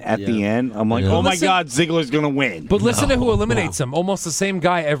came in at the end. I'm like, oh my Listen- God, Ziggler's going to win. But listen to who eliminates him. Almost the same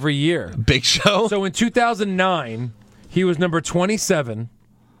guy every year. Big Show. So in 2009, he was number 27.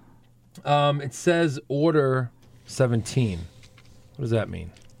 It says order 17. What does that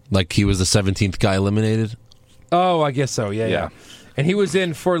mean? Like he was the 17th guy eliminated? Oh, I guess so. Yeah, Yeah. yeah. And he was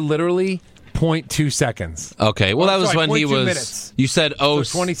in for literally 0.2 seconds. Okay. Well, Oh, that was sorry, when he 0.2 was. minutes. You said So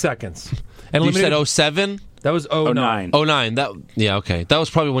 20 seconds. And You said eliminated- 07? That was 09. 09. That yeah, okay. That was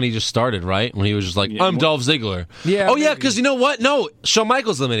probably when he just started, right? When he was just like, I'm Dolph Ziggler. Yeah, Oh yeah, maybe. because you know what? No, Shawn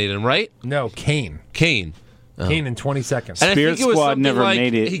Michaels eliminated him, right? No, Kane. Kane. Kane in 20 seconds. And I Spirit think it was Squad something never like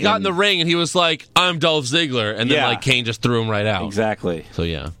made it he got in in- the ring and he was like, I'm Dolph Ziggler, and then Yeah. like Kane just threw him right out. Exactly. So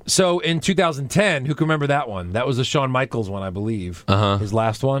yeah. So in 2010, who can remember that one? That was the Shawn Michaels one, I believe. Uh-huh. His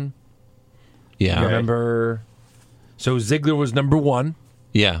last one. Yeah. Remember? So Ziggler was number 1.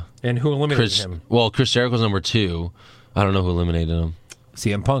 Yeah. And who eliminated Chris him? Chris Jericho's number 2. I don't know who eliminated him.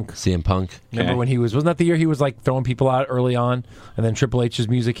 CM Punk. CM Punk. Remember when he wasn't that the year he was like throwing people out early on, and then Triple H's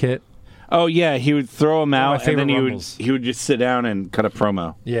music hit? Oh, yeah. He would throw him my out, and favorite then Rumbles. he would just sit down and cut a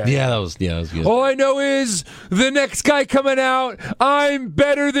promo. Yeah. Yeah, that was good. All I know is the next guy coming out, I'm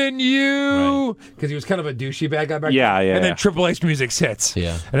better than you. Because he was kind of a douchey bad guy back Yeah, then. yeah, And then yeah. Triple H music hits.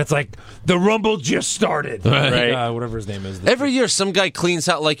 Yeah. And it's like, the Rumble just started. Right. Whatever his name is. Every year, some guy cleans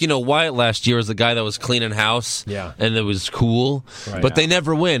out. Like Wyatt last year was the guy that was cleaning house. Yeah. and it was cool. Right. But they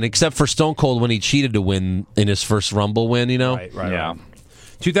never win, except for Stone Cold when he cheated to win in his first Rumble win. Right. Yeah.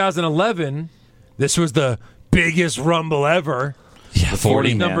 2011, this was the biggest Rumble ever. Yeah,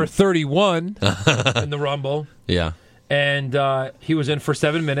 40 man. Number 31 in the Rumble. Yeah. And he was in for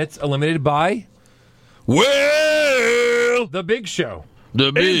 7 minutes, eliminated by Well, The Big Show.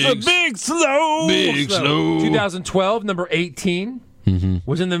 the big, Big slow. big slow. 2012, number 18,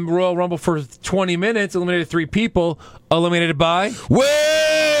 was in the Royal Rumble for 20 minutes, eliminated 3 people, eliminated by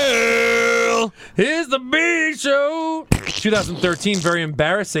Well, Here's The Big Show. 2013, very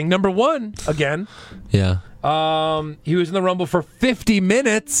embarrassing. Number 1, again. yeah. He was in the Rumble for 50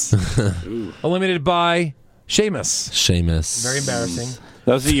 minutes, eliminated by Sheamus. Sheamus. Very embarrassing.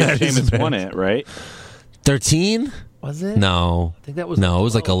 That was the year That is Sheamus bad. won it, right? 13? Was it? No. I think that was No, it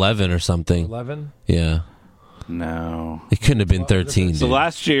was like 11 or something. 11. Yeah. No. It couldn't have been 13. So dude.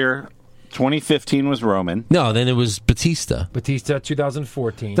 last year, 2015 was Roman. No, then it was Batista. Batista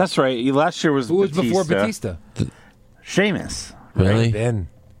 2014. That's right. Last year was Who was Batista. before Batista? Sheamus. Really? Ben.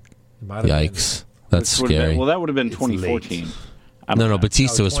 It might have been. Yikes. That's Which would've scary. been- well, that would have been It's 2014. late. No,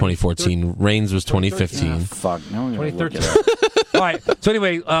 Batista No, was 2014. Reigns was 2015. Fuck. Now I'm gonna look 2013. it up. All right. So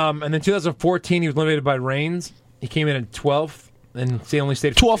anyway, and then 2014 he was eliminated by Reigns. He came in at 12th and he only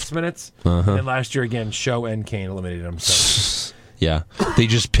stayed for 6 minutes. And last year again, Show and Kane eliminated him. So. Yeah. They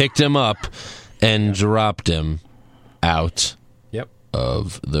just picked him up and dropped him out Yep.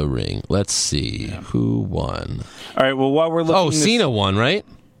 of the ring. Let's see who won. All right. Well, while we're looking, Oh, this- Cena won, right?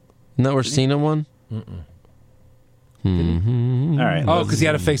 Isn't that where Cena won? All right. Oh, because he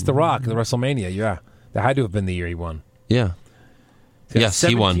had to face The Rock at the WrestleMania. Yeah, that had to have been the year he won. Yeah. Yes,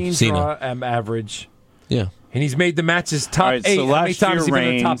 he won. 17 Cena. draw, average, Yeah. and he's made the matches top All right. 8. So How many last times year has he been in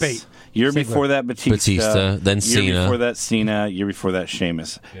Reigns. the top 8? Year Ziggler. before that, Batista, then year Cena. before that, Cena. Year before that,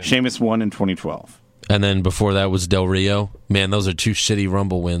 Sheamus. Sheamus won in 2012. And then before that was Del Rio. Man, those are two shitty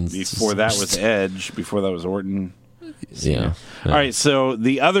Rumble wins. Before that was Edge. Before that was Orton. Yeah. All right. So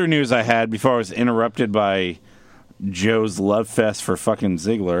the other news I had before I was interrupted by Joe's love fest for fucking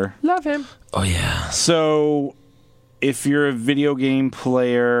Ziggler. Love him. Oh, yeah. So, if you're a video game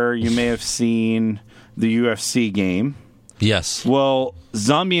player, you may have seen the UFC game. Yes. Well,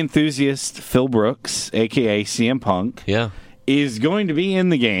 zombie enthusiast Phil Brooks, a.k.a. CM Punk, Yeah. is going to be in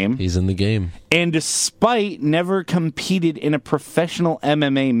the game. He's in the game. And despite never competed in a professional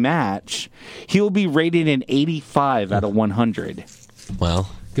MMA match, he'll be rated an 85 out of 100. Well,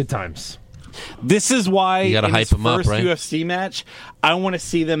 Good times. This is why You gotta in hype his him up, first right? UFC match, I want to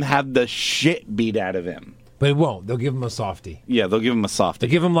see them have the shit beat out of him. But it won't. They'll give him a softie. Yeah, they'll give him a They softie.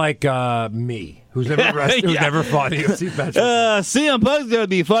 give him like me, who's never wrestled, who's Yeah. never fought a UFC match. CM Punk's going to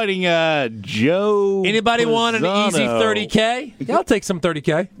be fighting Joe. Anybody want an easy Pisano. 30K? Yeah, I'll take some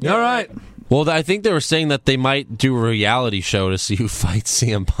 30K. All right. well, I think they were saying that they might do a reality show to see who fights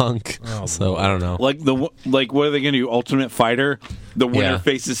CM Punk. So I don't know. Like what are they going to do? Ultimate Fighter. The winner Yeah.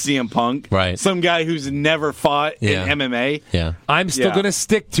 faces CM Punk. Right. Some guy who's never fought Yeah. in MMA. Yeah. I'm still Yeah. going to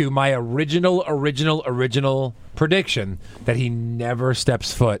stick to my original prediction that he never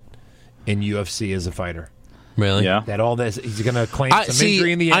steps foot in UFC as a fighter. Really? Yeah. That all this, he's going to claim some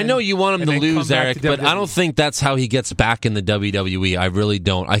injury in the end. I know you want him and to then come lose, back Eric, to but I WWE. don't think that's how he gets back in the WWE. I really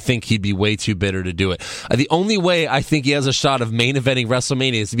don't. I think he'd be way too bitter to do it. The only way I think he has a shot of main eventing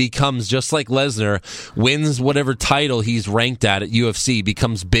WrestleMania is if he becomes just like Lesnar, wins whatever title he's ranked at UFC,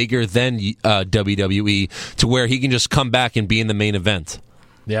 becomes bigger than WWE, to where he can just come back and be in the main event.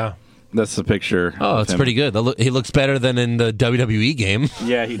 Yeah. That's the picture. Oh, of it's him. pretty good. He looks better than in the WWE game.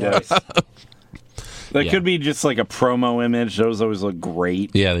 Yeah, he does. That Yeah. could be just like a promo image. Those always look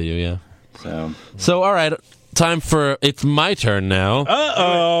great. Yeah, they do, yeah. So, All right, it's my turn now.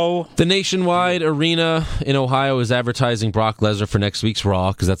 uh-oh. The Nationwide Arena in Ohio is advertising Brock Lesnar for next week's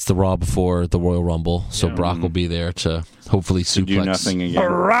Raw, because that's the Raw before the Royal Rumble. So Brock will be there to hopefully suplex. Do nothing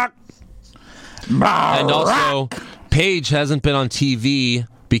again. And also, Paige hasn't been on TV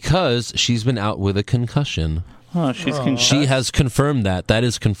because she's been out with a concussion. Oh, she's concussed. She has confirmed that. That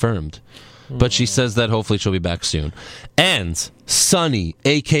is confirmed. But she says that hopefully she'll be back soon. And Sunny,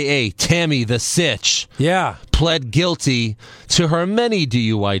 a.k.a. Tammy the Sitch, Yeah. pled guilty to her many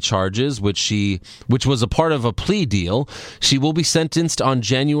DUI charges, which was a part of a plea deal. She will be sentenced on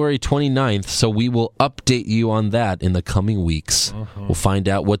January 29th, so we will update you on that in the coming weeks. We'll find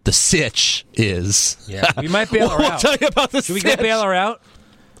out what the Sitch is. Yeah. We might bail her We'll out. tell you about the Should we Sitch. go bail her out?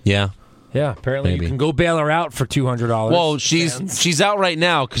 Yeah. Yeah, apparently Maybe. you can go bail her out for $200. Well, she's out right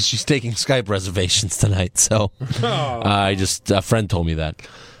now because she's taking Skype reservations tonight. So a friend told me that.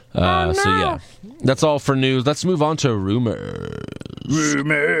 So yeah, that's all for news. Let's move on to rumors.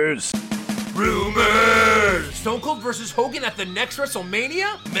 Stone Cold versus Hogan at the next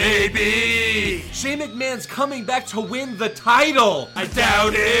WrestleMania? Maybe. Shane McMahon's coming back to win the title. I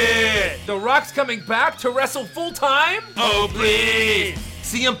doubt it. The Rock's coming back to wrestle full time? Oh, please.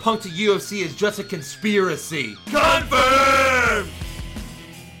 CM Punk to UFC is just a conspiracy. Confirmed.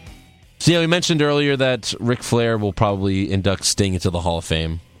 So yeah, we mentioned earlier that Ric Flair will probably induct Sting into the Hall of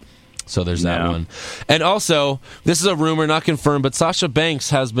Fame. So there's that one. And also, this is a rumor, not confirmed, but Sasha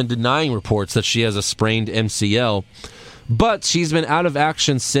Banks has been denying reports that she has a sprained MCL. But she's been out of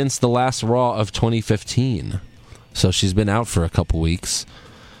action since the last Raw of 2015. So she's been out for a couple weeks.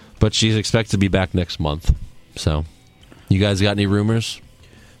 But she's expected to be back next month. So, you guys got any rumors?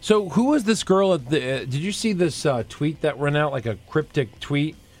 So who was this girl at the? Did you see this tweet that went out, like a cryptic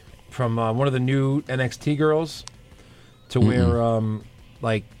tweet from one of the new NXT girls, to where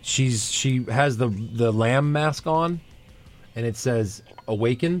like she has the lamb mask on, and it says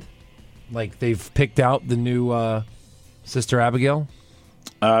 "Awakened," like they've picked out the new Sister Abigail.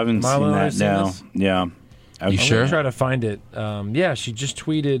 I haven't seen that now. This? Yeah, I'm sure? gonna try to find it. Yeah, she just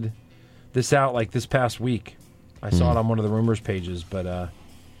tweeted this out like this past week. I saw it on one of the rumors pages, but I'm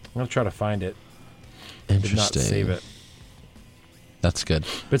gonna try to find it. Did not Interesting. save it. That's good.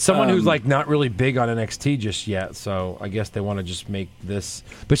 But someone who's like not really big on NXT just yet, so I guess they want to just make this.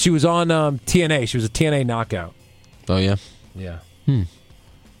 But she was on TNA. She was a TNA knockout. Oh yeah, Yeah.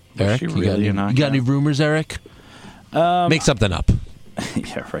 Eric, she you really got any, a knockout? you got any rumors, Eric? Make something up.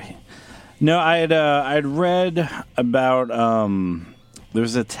 Yeah, right. No, I'd read about there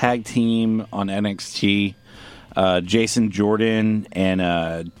was a tag team on NXT, Jason Jordan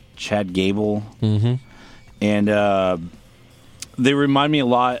and Chad Gable, and they remind me a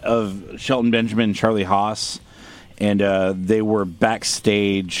lot of Shelton Benjamin and Charlie Haas, and they were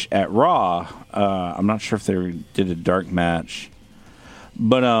backstage at Raw. I'm not sure if they did a dark match.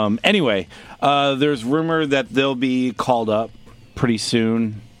 But anyway, there's rumor that they'll be called up pretty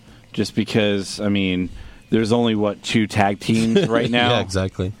soon, just because, I mean, there's only, 2 tag teams right now? Yeah,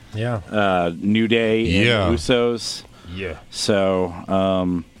 exactly. Yeah. New Day and the Usos. Yeah.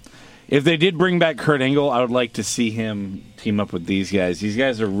 So, if they did bring back Kurt Angle, I would like to see him team up with these guys. These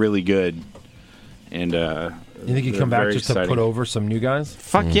guys are really good. And You think he'd come back just to put over some new guys?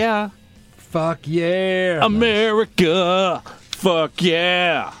 Fuck yeah. Fuck yeah. America. Fuck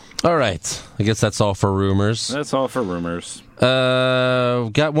yeah. All right. I guess that's all for rumors. That's all for rumors.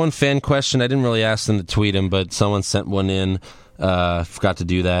 Got one fan question. I didn't really ask them to tweet him, but someone sent one in. Forgot to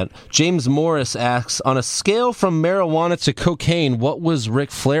do that. James Morris asks, on a scale from marijuana to cocaine, what was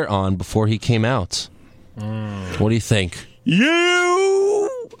Ric Flair on before he came out? What do you think? You!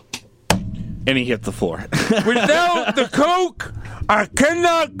 And he hit the floor. Without the Coke, I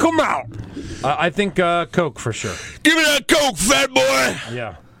cannot come out. I think Coke for sure. Give me that Coke, fat boy!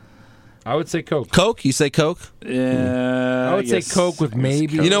 Yeah. I would say Coke. Coke? You say Coke? I would say Coke with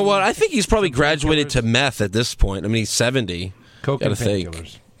maybe. You know what? I think he's probably graduated to meth at this point. I mean, he's 70. Coke Gotta and think.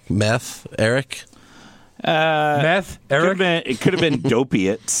 painkillers. Meth? Eric? Meth? Eric? It could have been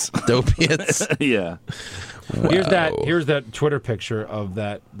dopiates. Dopiates? Yeah. Here's that Twitter picture of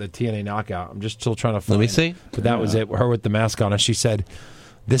the TNA knockout. I'm just still trying to find Let me see. But that was it. Her with the mask on, and she said,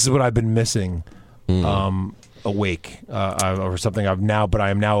 "This is what I've been missing." Awake or something. I am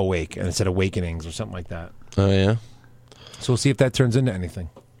now awake, and it said awakenings or something like that. Oh, yeah? So we'll see if that turns into anything.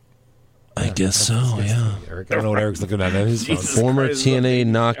 I guess so, yeah. Eric, I don't know what Eric's looking at. His phone. Former TNA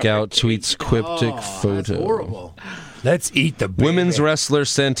knockout tweets cryptic photo. Horrible. Let's eat the baby. Women's wrestler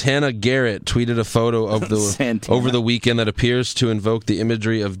Santana Garrett tweeted a photo of the Santana. over the weekend that appears to invoke the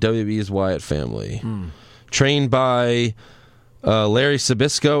imagery of WWE's Wyatt family. Trained by Larry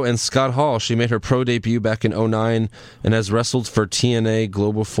Sabisco and Scott Hall, she made her pro debut back in 2009 and has wrestled for TNA,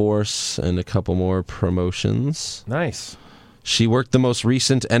 Global Force, and a couple more promotions. Nice. She worked the most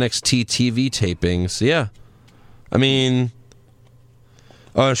recent NXT TV tapings. Yeah. I mean,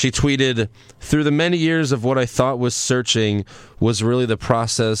 she tweeted, through the many years of what I thought was searching was really the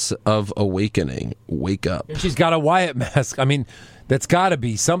process of awakening. Wake up. And she's got a Wyatt mask. I mean, that's got to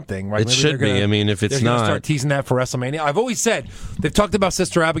be something, right? It Maybe should they're be. I mean, if it's they're gonna not- start teasing that for WrestleMania. I've always said they've talked about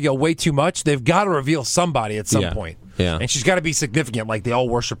Sister Abigail way too much. They've got to reveal somebody at some Yeah. point. Yeah. And she's got to be significant, like they all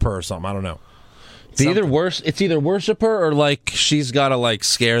worship her or something. I don't know. It's either worship her or like she's got to like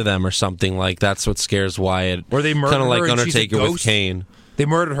scare them or something. Like that's what scares Wyatt. Or they murder kind of like her and she's a Undertaker with ghost. Kane. They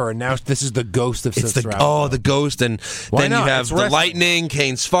murdered her, and now this is the ghost of It's Sister the Abigail. the ghost, and Why then not? you have It's the wrestling. lightning,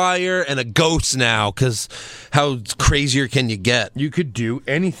 Kane's fire, and a ghost now. Because how crazier can you get? You could do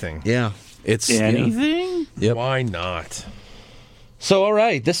anything. Yeah, it's Anything? Yep. Why not? So all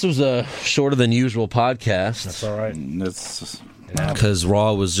right, this was a shorter than usual podcast. That's all right. That's Because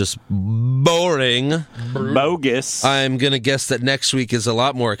Raw was just boring. bogus. I'm going to guess that next week is a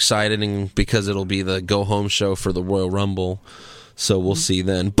lot more exciting because it'll be the go-home show for the Royal Rumble. So we'll see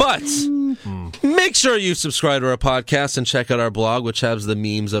then. But make sure you subscribe to our podcast and check out our blog, which has the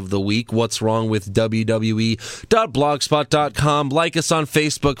memes of the week. What's Wrong with WWE.blogspot.com. Like us on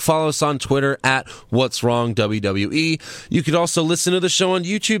Facebook. Follow us on Twitter at What's Wrong WWE. You could also listen to the show on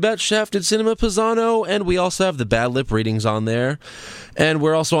YouTube at Shafted Cinema Pisano. And we also have the Bad Lip readings on there. And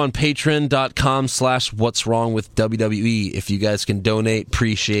we're also on patreon.com/What's Wrong with WWE. If you guys can donate,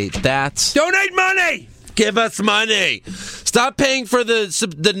 appreciate that. Donate money! Give us money. Stop paying for the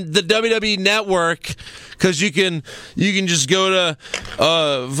WWE Network because you can just go to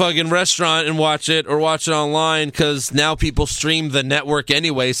a fucking restaurant and watch it or watch it online because now people stream the network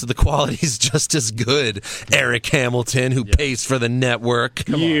anyway, so the quality's just as good. Eric Hamilton, who pays for the network.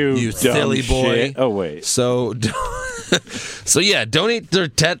 You silly boy. Shit. Oh, wait. So yeah, donate their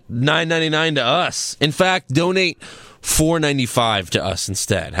 $9.99 to us. In fact, donate $4.95 to us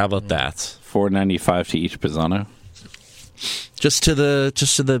instead. How about that? $4.95 to each Pisano. Just to the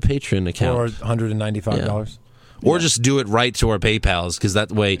Patreon account, or $195. Or just do it right to our PayPals, because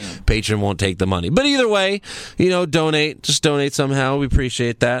that way Patreon won't take the money. But either way, donate. Just donate somehow. We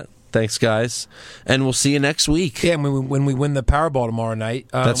appreciate that. Thanks, guys, and we'll see you next week. Yeah, when we win the Powerball tomorrow night,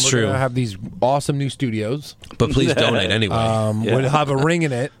 that's true. We're gonna have these awesome new studios. But please donate anyway. We'll have a ring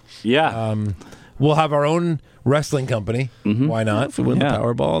in it. Yeah. We'll have our own wrestling company. Why not? If we win the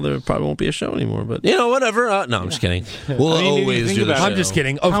Powerball, there probably won't be a show anymore. But whatever. No, I'm just kidding. We'll always do the show. I'm just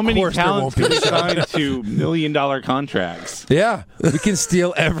kidding. Of How many course, there won't talents be a show. signed to $1 million contracts? Yeah, we can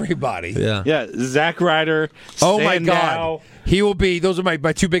steal everybody. Yeah. Yeah, Zack Ryder. Oh my Sandow, God, he will be. Those are my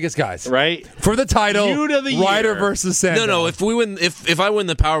two biggest guys. Right for the title. Feud of the Ryder year. versus Sandow. No. If we win, if I win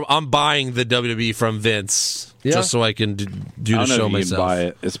the Powerball, I'm buying the WWE from Vince just so I can do I the don't know show if you myself. can buy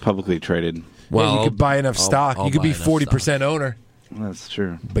it. It's publicly traded. Well, you could buy enough stock. I'll You could be buy enough 40% owner, That's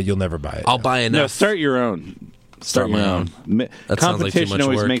true. but you'll never buy it. I'll buy enough. No, start your own. Start my own. That sounds like too Competition much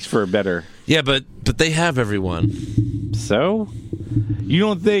always work. makes for a better. Yeah, but they have everyone. So, you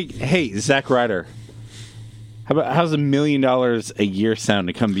don't think? Hey, Zack Ryder. How's $1 million a year sound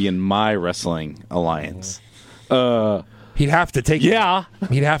to come be in my wrestling alliance? He'd have to take. Yeah, it.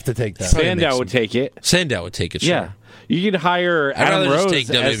 He'd have to take that. Sandow would take it. Sandow would take it. Sure. Yeah, you could hire I'd Adam rather Rose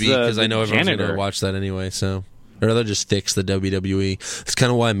just take WWE because I know everyone's going janitor. to watch that anyway. So I'd rather just fix the WWE. It's kind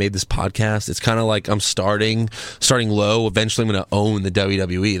of why I made this podcast. It's kind of like I'm starting low. Eventually, I'm going to own the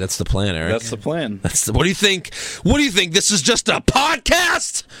WWE. That's the plan, Eric. That's the plan. What do you think? What do you think? This is just a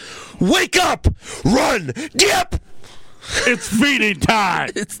podcast? Wake up! Run! Dip! It's feeding time.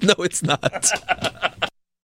 It's not.